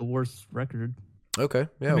start No. off with the worst record. Okay.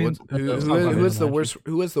 Yeah. I mean, who let's talk about has the Magic. worst?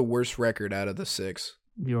 Who has the worst record out of the six?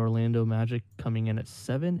 The Orlando Magic coming in at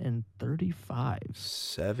 7-35.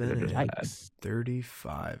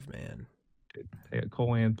 7-35, man. They got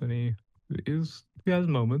Cole Anthony. He has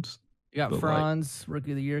moments. You got But, Franz,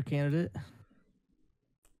 Rookie of the Year candidate.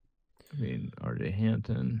 I mean, RJ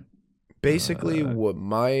Hampton, Basically, what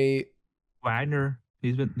my Wagner.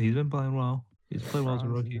 He's been playing well. He's played well as a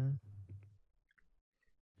Franz, rookie. yeah.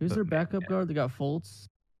 Who's their backup guard? They got Fultz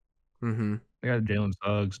mm-hmm. They got Jalen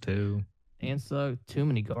Suggs too. and Sugg. Too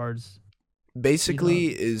many guards. Basically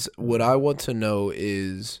is what I want to know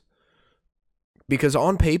is because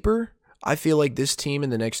on paper, I feel like this team in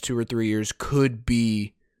the next 2 or 3 years could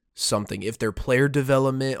be something. If their player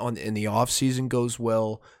development in the offseason goes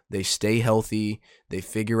well, they stay healthy, they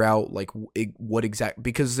figure out like what exact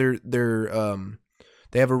because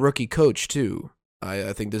they have a rookie coach too.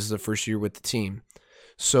 I think this is the first year with the team.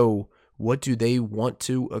 So, what do they want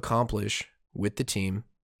to accomplish with the team?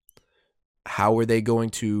 How are they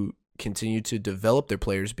going to continue to develop their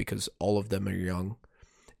players because all of them are young?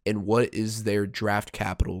 And what is their draft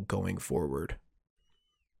capital going forward?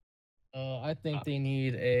 I think they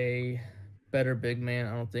need a better big man.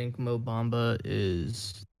 I don't think Mo Bamba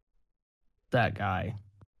is that guy.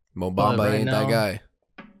 Mo But Bamba right ain't that now- guy.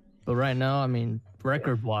 But right now, I mean,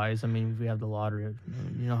 record-wise, I mean, we have the lottery.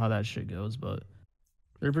 You know how that shit goes. But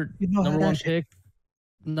their number one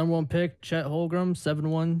pick, Chet Holmgren,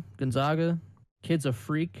 7-1 Gonzaga. Kid's a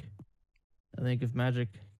freak. I think if Magic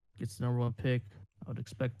gets the number one pick, I would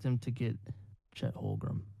expect him to get Chet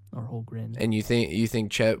Holmgren or Holmgren. And you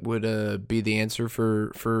think Chet would be the answer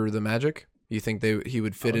for the Magic? You think he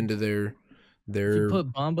would fit into their If you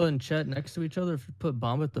put Bamba and Chet next to each other, if you put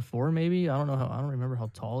Bamba at the 4, maybe I don't remember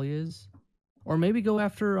how tall he is, or maybe go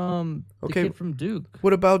after the Okay. kid from Duke.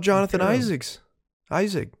 What about Jonathan Carroll.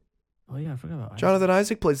 Isaac? Oh yeah, I forgot about Isaac. Jonathan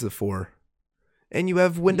Isaac plays the 4. And you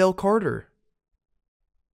have Wendell Carter.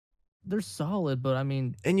 They're solid, but I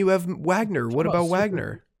mean, And you have Wagner. What about about super-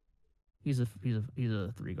 Wagner? he's a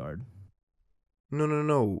 3 guard.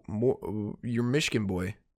 No. More your Michigan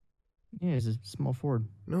boy. Yeah, he's a small forward.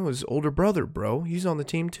 No, his older brother, bro. He's on the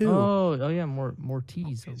team too. Oh yeah, more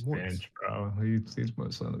T's. He's Morts. bench, bro. He's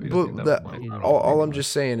most of But all I'm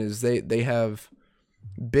just saying is they have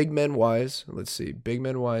big men wise. Let's see, big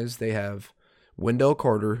men wise. They have Wendell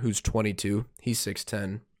Carter, who's 22. He's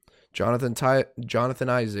 6'10". Jonathan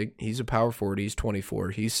Isaac, he's a power forward. He's 24.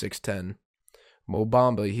 He's 6'10". Mo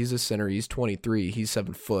Bamba, he's a center. He's 23. He's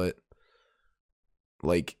 7 foot.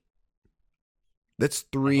 Like that's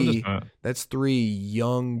three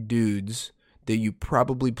young dudes that you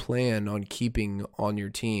probably plan on keeping on your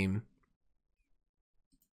team.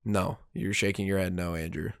 No, you're shaking your head no,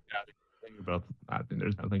 Andrew. I think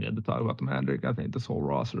there's nothing good to talk about the Magic. I think this whole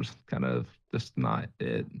roster's kind of just not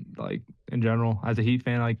it. Like in general, as a Heat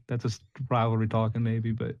fan, like that's a rivalry talking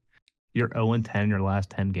maybe, but you're 0-10 your last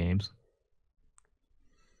 10 games.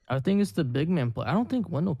 I think it's the big man play. I don't think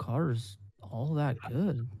Wendell Carter's all that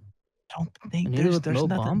good. Don't think And neither there's with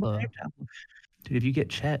Mo nothing Bamba. there. Dude, if you get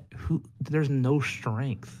Chet, there's no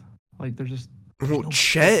strength. Like there's just Well,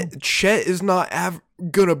 Chet is not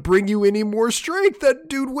gonna bring you any more strength. That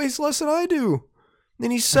dude weighs less than I do,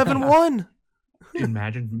 and he's 7'1".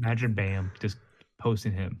 Imagine Bam just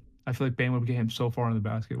posting him. I feel like Bam would get him so far in the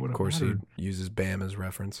basket. Of course, he uses Bam as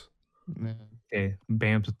reference. Okay,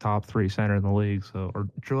 Bam's the top 3 center in the league, so or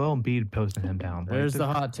Joel Embiid posting him down. There's the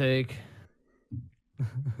hot take.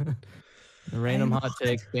 The random hot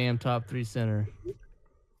take. Bam, top 3 center.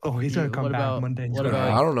 Oh, he's gonna come back Monday. What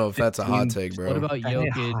about? I don't know if that's a hot take, bro. What about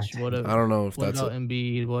Jokic? I don't know if what that's about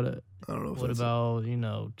Embiid? I don't know. What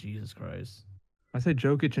about Jesus Christ? I say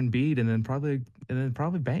Jokic and Embiid, and then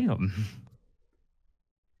probably Bam.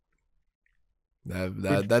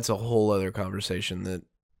 That's a whole other conversation that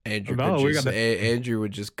Andrew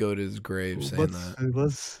would just go to his grave saying that.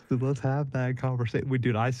 Let's have that conversation.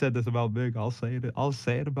 Dude, I said this about Big. I'll say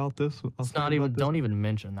it about this. Don't even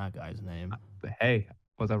mention that guy's name. Hey,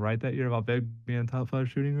 was I right that year about Big being top 5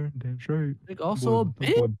 shooting guard? Damn straight. Big also a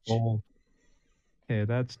bitch. Hey,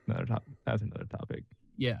 that's another topic.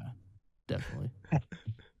 Yeah, definitely.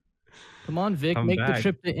 Come on, Vic, Come make back. the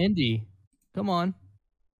trip to Indy. Come on.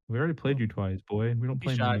 We already played you twice, boy. We don't Be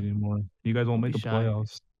play shy. you anymore. You guys won't make the Be shy.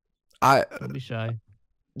 playoffs. Don't be shy.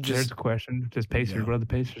 There's a question. Just Pacers. Yeah. What do the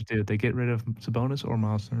Pacers do? They get rid of Sabonis or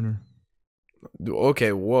Miles Turner?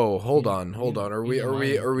 Okay, whoa, hold on. Are he's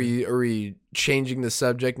we changing the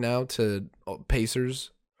subject now to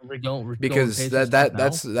Pacers? We're going Because Pacers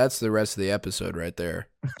that's the rest of the episode right there.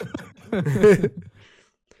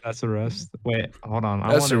 That's the rest. Wait, hold on.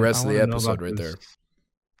 That's the rest of the episode right there.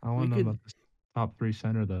 I want to know about this top 3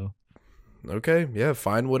 center though. Okay, yeah,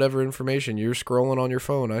 find whatever information. You're scrolling on your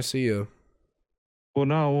phone. I see you. Well,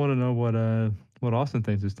 no, I want to know what Austin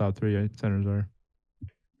thinks his top 3 centers are.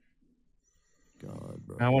 God,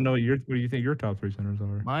 bro. I want to know what do you think your top 3 centers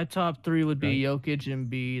are? My top 3 would be Jokic,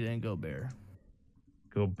 Embiid, and Gobert.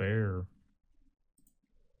 Gobert.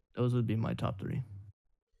 Those would be my top 3.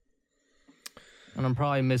 And I'm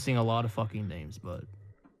probably missing a lot of fucking names, but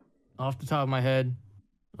off the top of my head,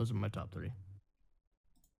 those are my top 3.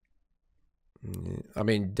 I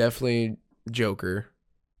mean, definitely Joker.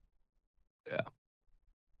 Yeah.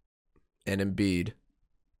 And Embiid.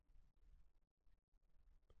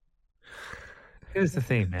 Here's the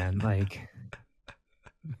thing, man. Like,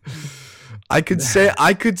 I could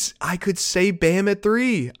say Bam at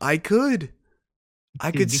 3. I could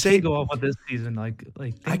say go off with this season. Like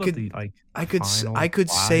I could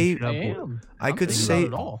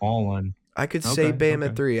say Bam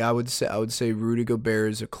at 3. I would say Rudy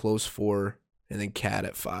Gobert is a close 4, and then Cat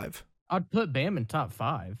at 5. I'd put Bam in top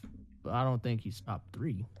 5, but I don't think he's top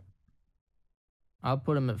 3. I'll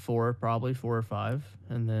put him at 4, probably 4 or 5,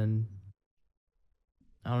 and then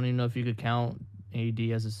I don't even know if you could count AD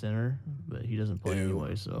as a center, but he doesn't play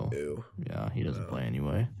anyway. So yeah, he doesn't play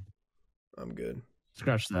anyway. I'm good.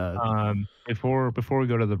 Scratch that. Before we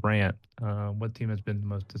go to the rant, what team has been the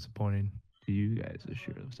most disappointing to you guys this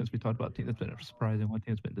year? Since we talked about a team that's been surprising, what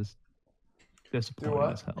team has been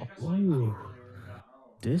disappointing as hell? Ooh.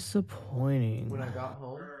 Disappointing. When I got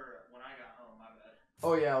home, my bad.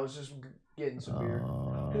 Oh yeah, I was just getting some beer.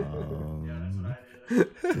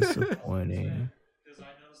 Disappointing.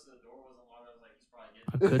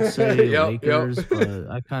 I could say Lakers,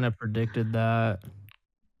 but I kind of predicted that.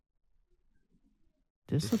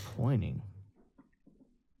 Disappointing.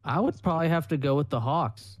 I would probably have to go with the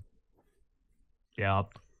Hawks.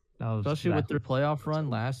 Yep. Especially with their playoff run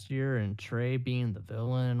last year and Trey being the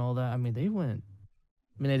villain and all that. I mean, they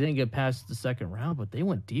didn't get past the second round, but they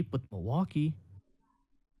went deep with Milwaukee.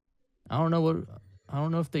 I don't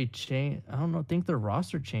know if they changed. I don't think their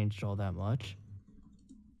roster changed all that much.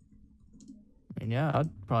 I mean, yeah, I'd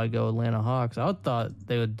probably go Atlanta Hawks. I would thought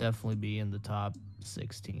they would definitely be in the top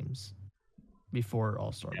 6 teams before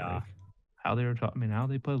All-Star break. How they were talking. I mean, how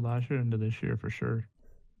they played last year into this year for sure.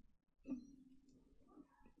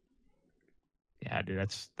 Yeah, dude,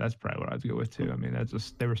 that's probably what I'd go with too. I mean,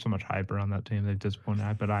 there was so much hype around that team. They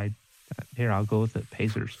disappointed. But I'll go with it.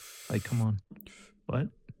 Pacers. Like, come on, what?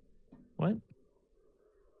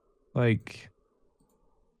 Like,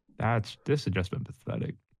 this has just been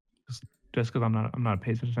pathetic. Just because I'm not a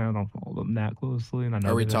Pacers fan, I don't follow them that closely, and I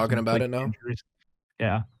know. Are we talking about it now? Injuries.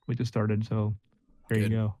 Yeah, we just started. So there you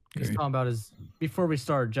go. He's talking about before we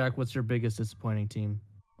start, Jack. What's your biggest disappointing team?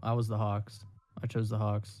 I was the Hawks. I chose the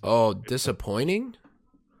Hawks. Oh, disappointing?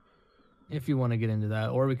 If you want to get into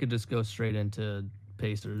that, or we could just go straight into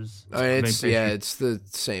Pacers. It's the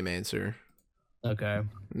same answer. Okay.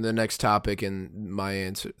 The next topic and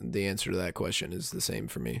the answer to that question is the same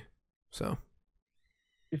for me. So,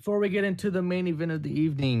 before we get into the main event of the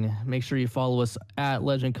evening, make sure you follow us at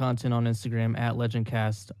Legend Content on Instagram, at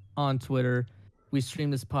LegendCast on Twitter. We stream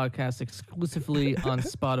this podcast exclusively on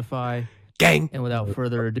Spotify. Gang. And without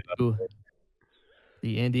further ado,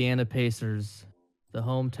 the Indiana Pacers the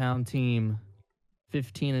hometown team,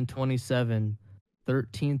 15-27,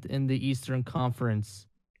 13th in the Eastern Conference.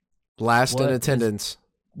 Last in What is- attendance.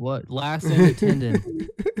 Last in attendance?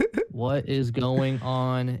 What is going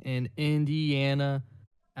on in Indiana?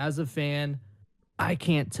 As a fan, I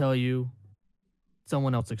can't tell you.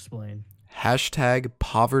 Someone else explain. Hashtag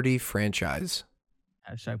poverty franchise.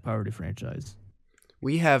 Hashtag poverty franchise.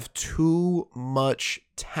 We have too much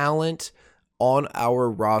talent on our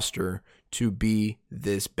roster to be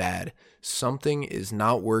this bad. Something is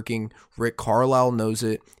not working. Rick Carlisle knows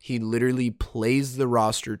it. He literally plays the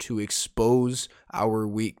roster to expose our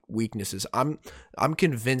weaknesses. I'm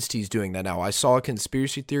convinced he's doing that now. I saw a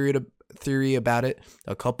conspiracy theory about it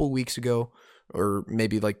a couple weeks ago, or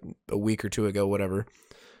maybe like a week or two ago, whatever.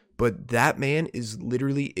 But that man is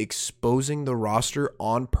literally exposing the roster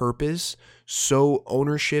on purpose so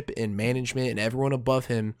ownership and management and everyone above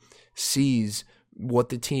him sees what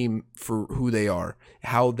the team for who they are,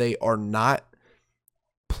 how they are not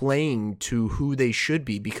playing to who they should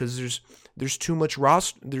be, because there's too much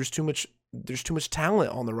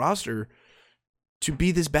talent on the roster to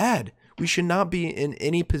be this bad. We should not be in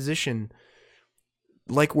any position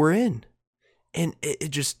like we're in. And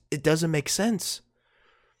it doesn't make sense.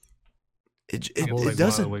 It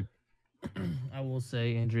doesn't. I will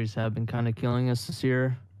say injuries have been kind of killing us this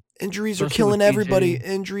year. Injuries are Especially killing with everybody. PG.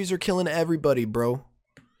 Injuries are killing everybody, bro.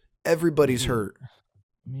 Everybody's hurt.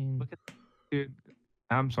 I mean, Look at, dude,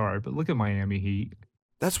 I'm sorry, but look at Miami Heat.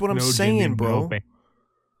 That's what I'm No saying, Jimmy, bro.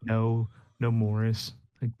 No Morris.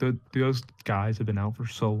 Like those guys have been out for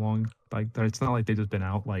so long. Like it's not like they just been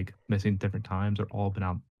out like missing different times. They're all been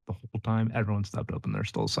out the whole time. Everyone stepped up and they're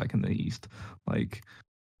still second in the East. Like,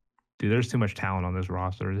 dude, there's too much talent on this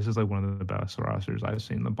roster. This is like one of the best rosters I've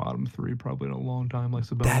seen in the bottom three probably in a long time. Like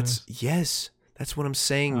Sabonis. That's what I'm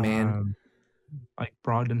saying, man. Like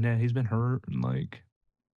Brogdon, yeah, he's been hurt. And like,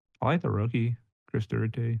 I like the rookie Chris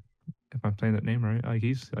Duarte, if I'm saying that name right. Like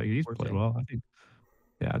he's played well. I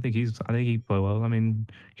think he played well. I mean,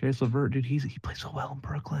 Caris LeVert, dude, he played so well in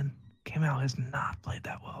Brooklyn. Came out has not played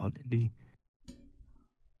that well in Indy.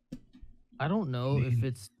 I don't know if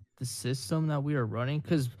it's the system that we are running,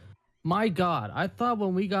 because my God, I thought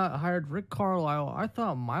when we hired Rick Carlisle, I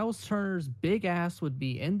thought Miles Turner's big ass would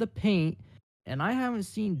be in the paint, and I haven't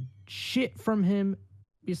seen shit from him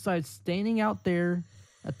besides standing out there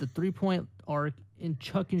at the 3-point arc and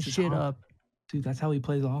chucking shit up. Dude, that's how he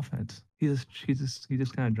plays offense. He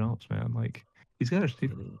just kind of jumps, man. Like he's got a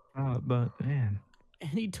shoot, but man, and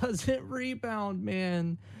he doesn't rebound,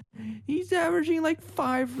 man. He's averaging like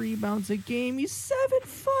 5 rebounds a game. He's 7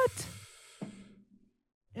 foot.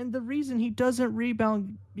 And the reason he doesn't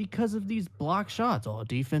rebound because of these block shots. Oh,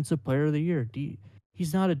 defensive player of the year.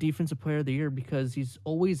 He's not a defensive player of the year because he's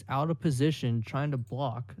always out of position trying to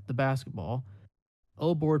block the basketball.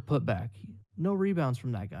 Board put back. No rebounds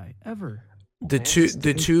from that guy ever. The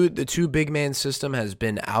two big man system has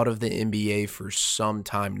been out of the NBA for some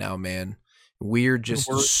time now, man. We're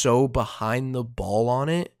just so behind the ball on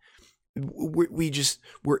it.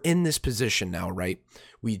 We're in this position now, right?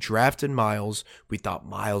 We drafted Miles. We thought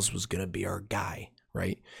Miles was going to be our guy,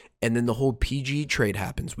 right? And then the whole PG trade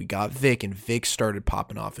happens. We got Vic, and Vic started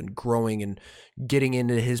popping off and growing and getting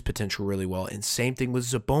into his potential really well. And same thing with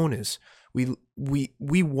Sabonis.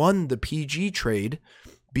 We won the PG trade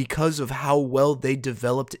because of how well they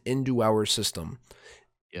developed into our system.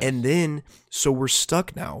 Yes. And then, so we're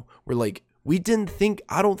stuck now. We're like,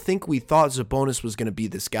 I don't think we thought Sabonis was going to be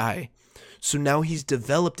this guy. So now he's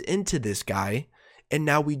developed into this guy, and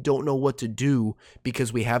now we don't know what to do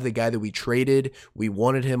because we have the guy that we traded. We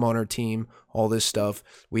wanted him on our team, all this stuff.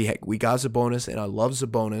 We got Sabonis, and I love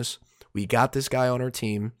Sabonis. We got this guy on our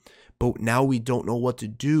team, but now we don't know what to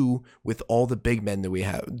do with all the big men that we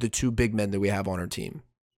have, the 2 big men that we have on our team.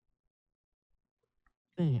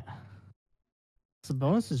 Yeah.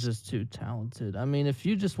 Sabonis is just too talented. I mean, if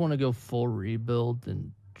you just want to go full rebuild,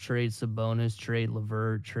 then trade Sabonis, trade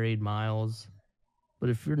LeVert, trade Miles. But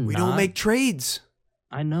if you're we don't make trades.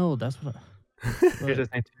 I know, that's what Here's the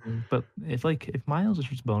thing too. But if Miles or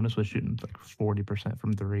Sabonis was shooting like 40%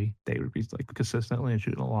 from 3, they would be like consistently and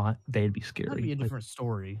shooting a lot. They'd be scary. That'd be a different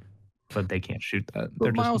story. But they can't shoot that.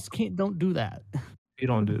 But Miles don't do that. You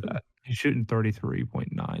don't do that. He's shooting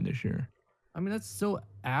 33.9 this year. I mean, that's still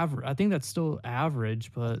average. I think that's still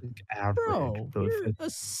average, but bro, you're a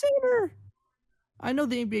center. I know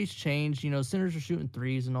the NBA's changed. You know, centers are shooting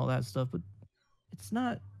 3s and all that stuff, but it's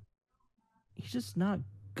not. He's just not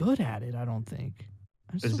good at it. I don't think.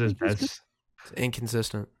 This is his best. It's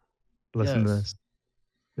inconsistent. Listen to this.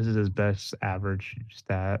 This is his best average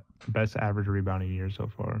stat. Best average rebounding year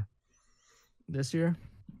so far. This year?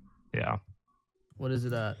 Yeah. What is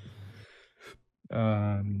it at?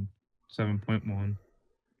 7.1.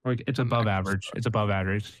 Like it's above average. It's above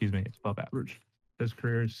average. Excuse me. It's above average. His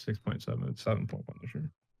career is 6.7. It's 7.1 this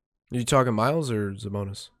year. Are you talking Miles or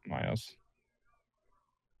Sabonis? Miles.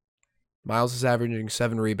 Miles is averaging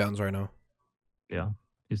 7 rebounds right now. Yeah.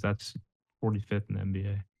 That's 45th in the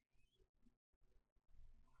NBA.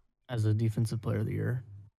 As a defensive player of the year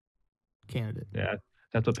candidate. Yeah.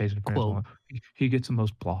 That's what Pacers fans Quote. want. He gets the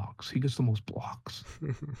most blocks.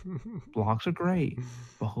 Blocks are great,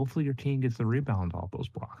 but hopefully your team gets the rebound off those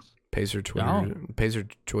blocks. Pacer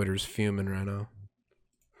Twitter's fuming right now.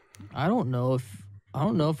 I don't know if I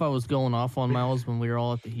was going off on Miles when we were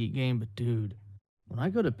all at the Heat game, but dude, when I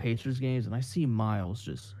go to Pacers games and I see Miles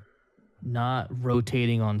just not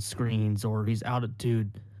rotating on screens or he's out of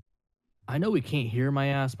dude, I know we can't hear my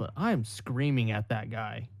ass, but I'm screaming at that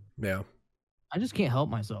guy. Yeah. I just can't help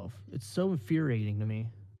myself. It's so infuriating to me.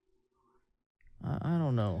 I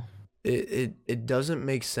don't know. It doesn't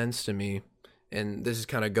make sense to me, and this is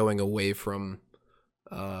kind of going away from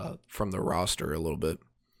the roster a little bit.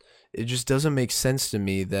 It just doesn't make sense to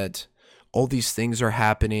me that all these things are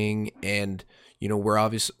happening, and you know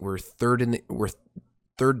we're third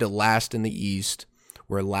to last in the East.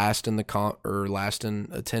 We're last in last in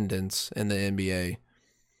attendance in the NBA.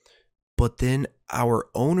 But then our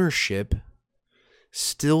ownership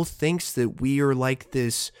still thinks that we are like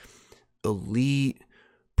this elite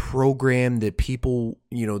program that people,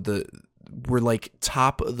 you know, we're like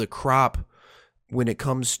top of the crop when it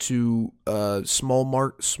comes to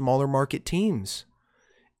smaller market teams.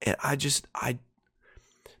 And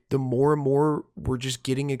the more and more we're just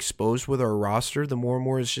getting exposed with our roster, the more and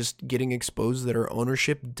more it's just getting exposed that our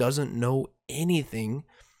ownership doesn't know anything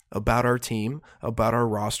about our team, about our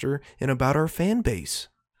roster, and about our fan base.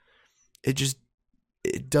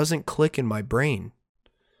 It doesn't click in my brain.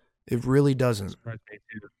 It really doesn't. It's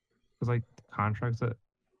like the contracts that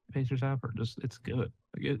Pacers have are just, it's good.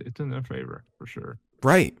 Like it's in their favor for sure.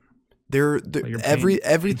 Right.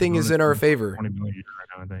 Everything is in our favor. 20 million right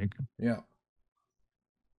now, I think. Yeah.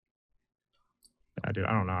 I do.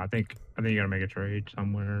 I don't know. I think you're gonna make a trade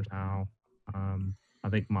somewhere now. I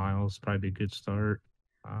think Miles probably be a good start.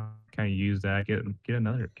 Kind of use that.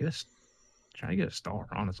 Try to get a star.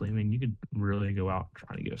 Honestly, I mean, you could really go out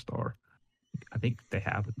trying to get a star. I think they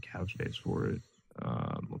have the cap space for it.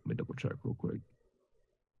 Let me double check real quick.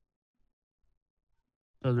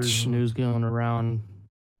 So there's news going around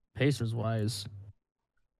Pacers wise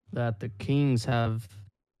that the Kings have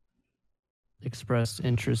expressed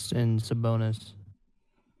interest in Sabonis.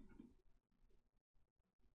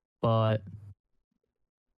 But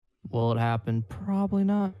will it happen? Probably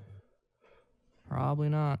not. Probably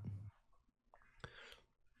not.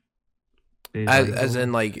 As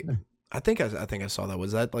in, like, I think I saw that.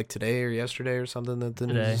 Was that like today or yesterday or something that the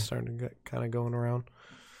news is starting to get kind of going around?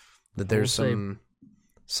 That there's some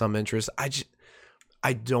interest. I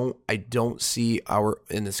don't see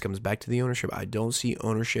and this comes back to the ownership. I don't see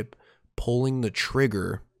ownership pulling the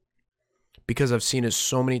trigger, because I've seen it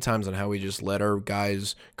so many times on how we just let our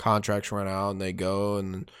guys' contracts run out and they go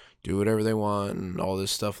and do whatever they want and all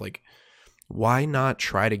this stuff. Like, why not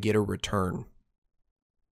try to get a return?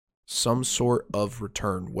 Some sort of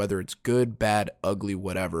return, whether it's good, bad, ugly,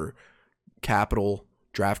 whatever, capital,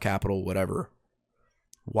 draft capital, whatever.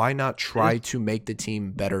 Why not try to make the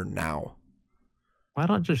team better now? Why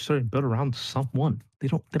not just sort of build around someone? They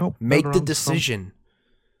don't make the decision.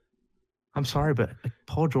 I'm sorry, but like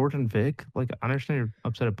Paul George and Vic, like I understand you're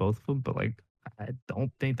upset at both of them, but like I don't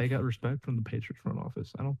think they got respect from the Pacers front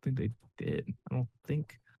office. I don't think they did. I don't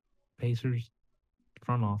think Pacers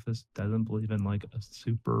front office doesn't believe in like a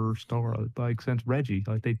superstar like since Reggie.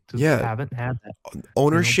 Like they just haven't had that.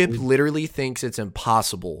 Ownership literally thinks it's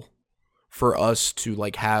impossible for us to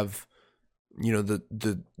like have, you know, the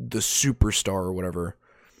superstar or whatever.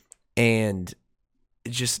 And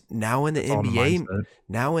just now in the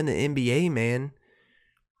NBA, man,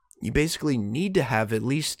 you basically need to have at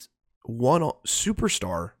least one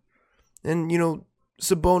superstar. And, you know,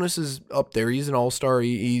 Sabonis is up there. He's an all-star.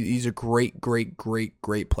 He's a great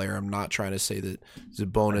player. I'm not trying to say that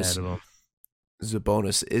Sabonis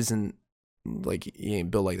isn't like, he ain't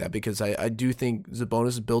built like that, because I do think Sabonis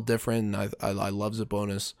is built different, and I love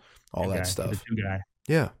Sabonis, that stuff. The two guy.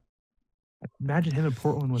 Yeah. Imagine him in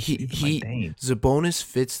Portland with Dame. Sabonis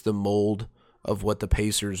fits the mold of what the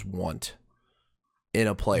Pacers want in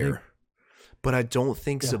a player. But I don't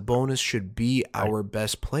think Sabonis should be our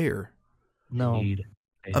best player. No.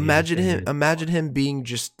 Imagine him being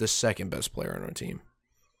just the second best player on our team.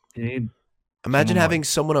 Imagine having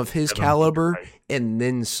someone of his caliber and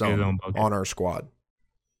then some on our squad.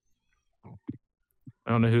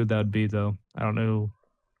 I don't know who that would be though. I don't know.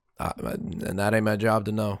 And that ain't my job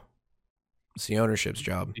to know. It's the ownership's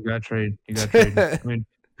job. You got trade. I mean,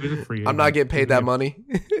 who's a free agent? I'm not getting paid that money.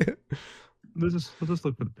 Let's just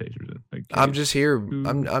look for the Pacers. Like, I'm just here.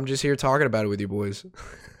 I'm just here talking about it with you boys.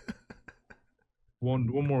 One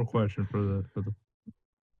more question for the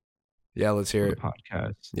Yeah, let's hear it.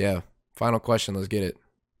 Podcast. Yeah, final question. Let's get it.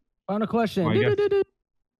 Final question. Well,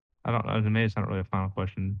 I don't know. Maybe it's not really a final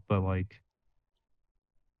question, but like,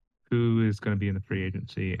 who is going to be in the free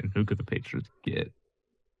agency and who could the Pacers get?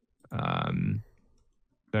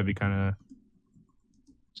 That'd be kind of.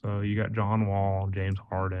 So you got John Wall, James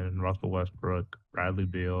Harden, Russell Westbrook, Bradley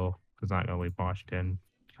Beal, who's not going to leave Washington,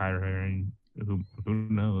 Kyrie Irving, who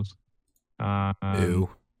knows? Ew.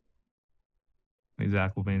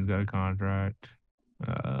 Zach LaVine's got a contract.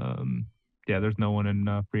 Yeah, there's no one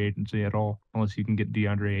in free agency at all, unless you can get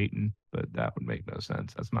DeAndre Ayton, but that would make no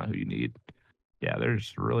sense. That's not who you need. Yeah,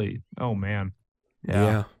 there's really. Oh man.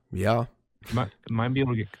 Yeah. Might be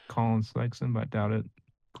able to get Colin Sexton, but I doubt it.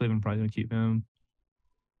 Cleveland probably gonna keep him.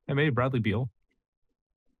 And maybe Bradley Beal.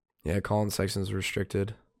 Yeah, Colin Sexton's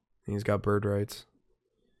restricted. He's got bird rights.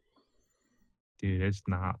 Dude, it's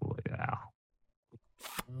not. Yeah.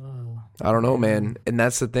 I don't know, man. And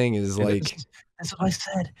that's the thing is like. That's what I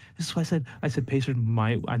said. I said Pacers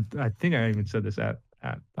might. I think I even said this at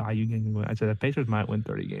the IU game. I said the Pacers might win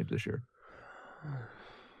 30 games this year.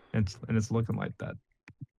 And it's looking like that.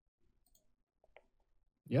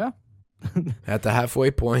 Yeah. At the halfway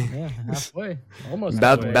point. Yeah, halfway. Almost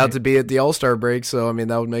about to be at the All-Star break, so I mean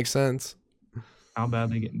that would make sense. How bad are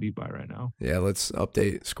they getting beat by right now? Yeah, let's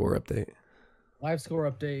score update. Live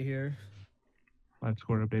score update here. Live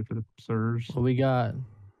score update for the Spurs. Well, we got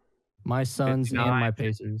my Suns and my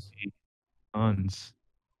Pacers. Suns.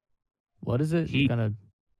 What is it? Heat. Kind of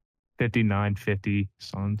 59-50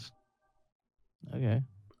 Suns. Okay.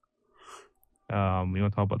 We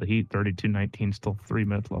want to talk about the Heat. 32-19. Still 3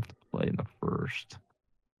 minutes left to play in the first.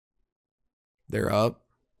 They're up.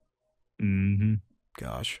 Mm-hmm.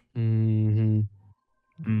 Gosh. Mm-hmm.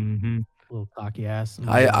 Mm-hmm. Little cocky ass.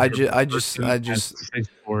 I just 6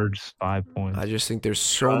 boards, 5 points. I just think there's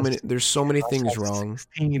so many things wrong.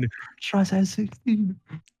 16. Trust has 16.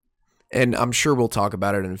 And I'm sure we'll talk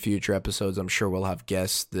about it in future episodes. I'm sure we'll have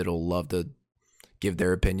guests that'll love to give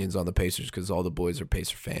their opinions on the Pacers because all the boys are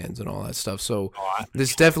Pacer fans and all that stuff. So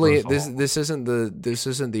this definitely this isn't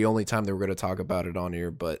the only time that we're going to talk about it on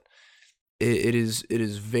here, but it is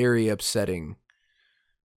very upsetting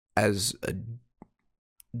as a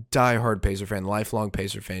diehard Pacer fan, lifelong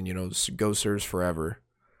Pacer fan. You know, go Sirs forever.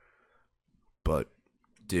 But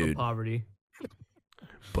dude, poverty.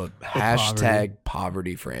 But hashtag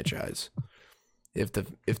poverty franchise. If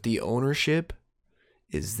the ownership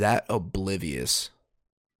is that oblivious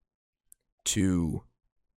to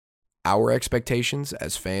our expectations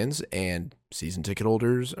as fans and season ticket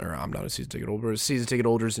holders, or I'm not a season ticket holder, but season ticket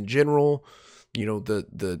holders in general, you know,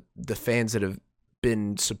 the fans that have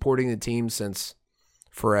been supporting the team since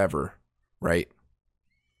forever, right?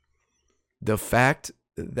 The fact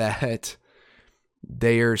that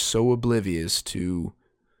they are so oblivious to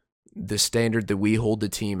the standard that we hold the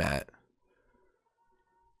team at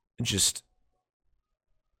just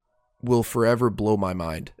will forever blow my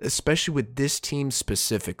mind, especially with this team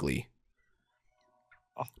specifically.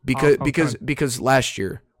 Because last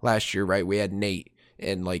year, right, we had Nate,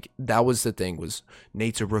 and like that was the thing, was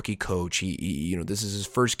Nate's a rookie coach. He you know, this is his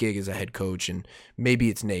first gig as a head coach, and maybe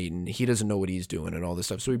it's Nate and he doesn't know what he's doing and all this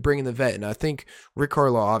stuff. So we bring in the vet, and I think Rick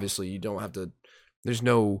Carlisle, obviously you don't have to, there's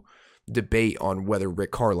no debate on whether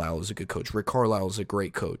Rick Carlisle is a good coach. Rick Carlisle is a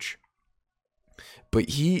great coach. But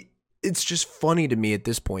it's just funny to me at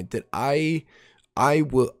this point that I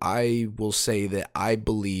will say that I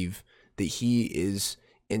believe that he is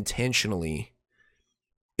intentionally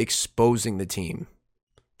exposing the team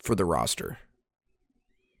for the roster.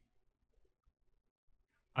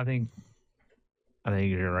 I think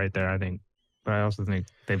you're right there. But I also think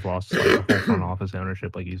they've lost like, the whole front office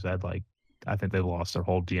ownership, like you said. Like, I think they've lost their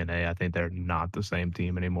whole DNA. I think they're not the same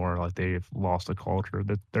team anymore. Like, they've lost the culture.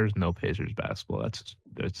 There's no Pacers basketball. It's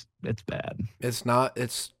bad. It's not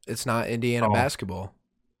Indiana basketball.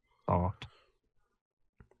 Soft.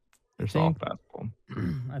 They're soft basketball.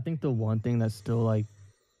 I think the one thing that still like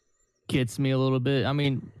gets me a little bit, I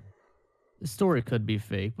mean, the story could be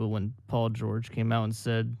fake, but when Paul George came out and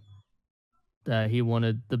said that he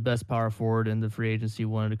wanted the best power forward in the free agency,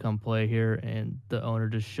 wanted to come play here, and the owner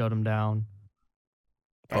just shut him down.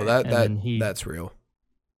 Oh, that's real.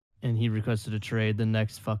 And he requested a trade the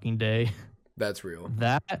next fucking day. That's real.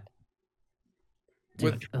 That,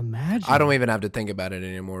 Imagine. I don't even have to think about it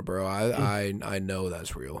anymore, bro. I know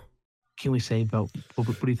that's real. Can we say about what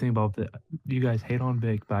do you think about the? You guys hate on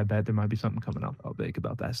Vic, but I bet there might be something coming out about Vic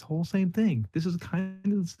about that. It's the whole same thing. This is kind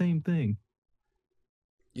of the same thing.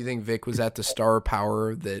 You think Vic was at the star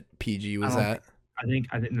power that PG was at? I think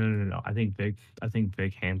no. I think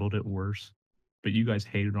Vic handled it worse. But you guys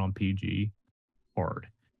hated on PG hard.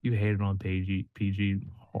 You hated on PG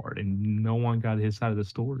hard, and no one got his side of the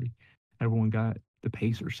story. Everyone got the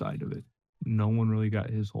Pacer side of it. No one really got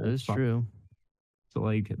his whole. That's side. true. So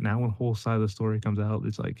like now, when whole side of the story comes out,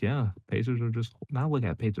 it's like, yeah, Pacers are just now. Look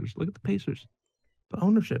at Pacers. Look at the Pacers. The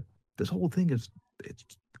ownership. This whole thing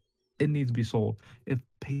it needs to be sold. If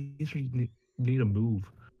Pacers need a move,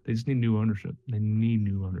 they just need new ownership. They need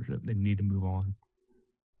new ownership. They need to move on.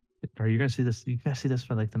 Are you guys see this? You guys see this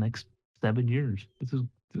for like the next 7 years.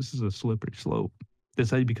 This is a slippery slope. This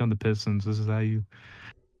is how you become the Pistons. This is how you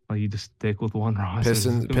just stick with one roster.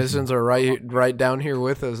 Pistons are right down here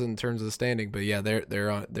with us in terms of the standing, but yeah, they're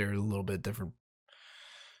a little bit different.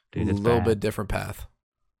 Dude, a little bit different path.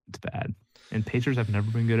 It's bad. And Pacers have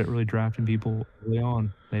never been good at really drafting people early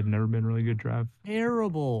on. They've never been really good draft.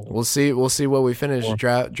 Terrible. We'll see what we finish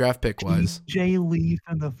draft pick wise. Jay Leaf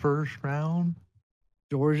in the first round.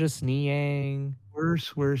 Georges Niang.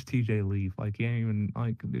 Where's TJ Leaf? Like, he ain't even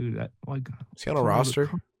dude. Is he on a roster?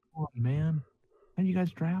 Come on, man. How do you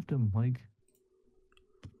guys draft him? Like,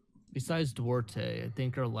 Besides Duarte, I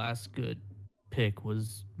think our last good pick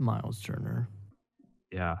was Miles Turner.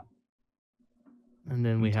 Yeah. And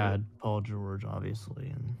then we had Paul George, obviously,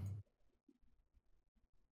 and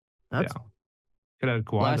that's could have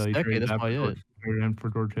Kawhi. last Though. You decade. traded That's that probably it. Traded him for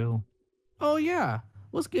George Hill. Oh yeah,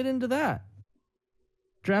 let's get into that.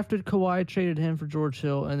 Drafted Kawhi, traded him for George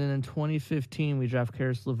Hill, and then in 2015 we drafted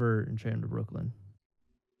Karis LeVert and traded him to Brooklyn.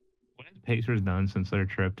 What has Pacers done since their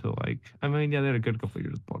trip to they had a good couple of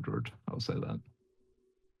years with Paul George. I'll say that.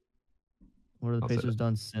 What have the Pacers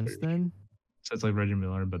done since then? Since Reggie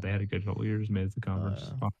Miller, but they had a good couple of years, made the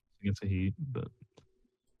conference against the Heat. But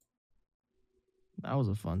that was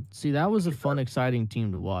that was a fun, exciting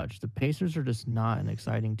team to watch. The Pacers are just not an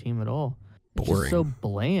exciting team at all. It's Boring. just so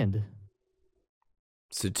bland.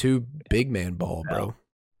 It's a two big man ball, bro.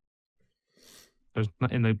 There's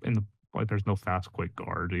not there's no fast, quick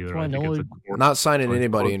guard either. Not signing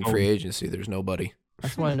anybody in free agency. There's nobody.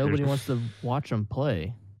 That's why nobody wants to watch them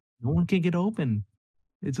play. No one can get open.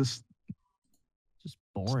 It's just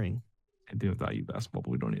boring. I do value basketball,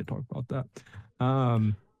 but we don't need to talk about that.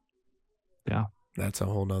 Yeah, that's a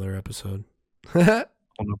whole nother episode. Whole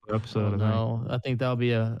nother episode. I think that'll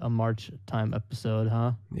be a March time episode,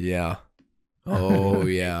 huh? Yeah. Oh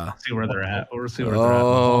yeah. See where they're at. We'll see where they're at.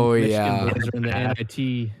 Oh yeah. In the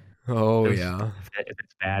NIT. Oh yeah. If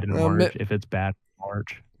it's bad in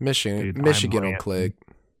March, Michigan will click.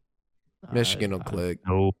 Michigan will click.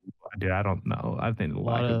 No, dude, I don't know. I think the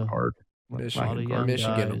lack of hard.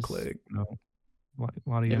 Michigan will click. No.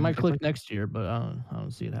 It might click next year, but I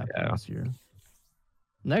don't see it happening this year.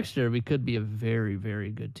 Next year, we could be a very,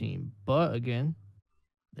 very good team. But again,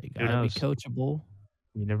 they got to be coachable.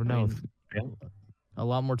 You never know. A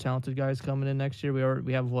lot more talented guys coming in next year.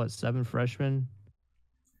 We have 7 freshmen?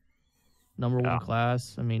 Number 1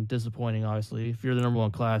 class. I mean, disappointing, obviously. If you're the number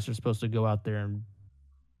 1 class, you're supposed to go out there and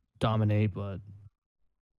dominate, but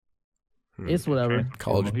it's whatever.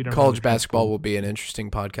 College basketball will be an interesting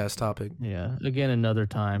podcast topic. Yeah. Again, another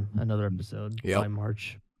episode by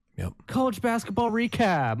March. Yep. College basketball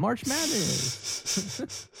recap. March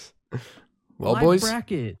Madness. Well, boys,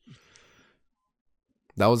 bracket.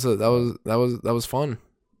 That was fun.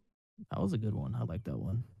 That was a good one. I like that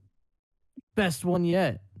one. Best one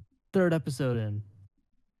yet. 3rd episode in.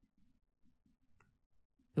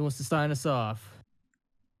 Who wants to sign us off?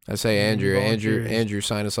 I say Andrew,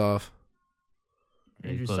 sign us off.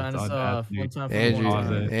 Andrew, sign us off. One time for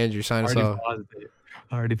Andrew, sign us off.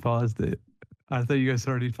 I already paused it. I thought you guys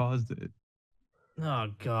already paused it. Oh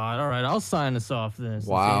God! All right, I'll sign us off then.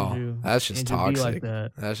 Wow, that's Andrew just toxic. like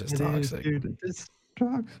that. That's just toxic. Dude, it's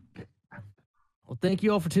toxic. Well, thank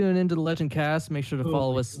you all for tuning into the Legend Cast. Make sure to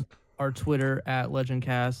follow us, our Twitter at Legend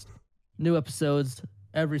Cast. New episodes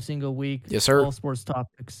every single week. Yes, sir. All sports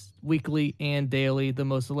topics, weekly and daily. The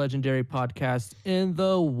most legendary podcast in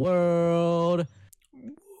the world.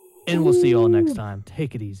 And we'll see you all next time.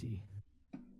 Take it easy.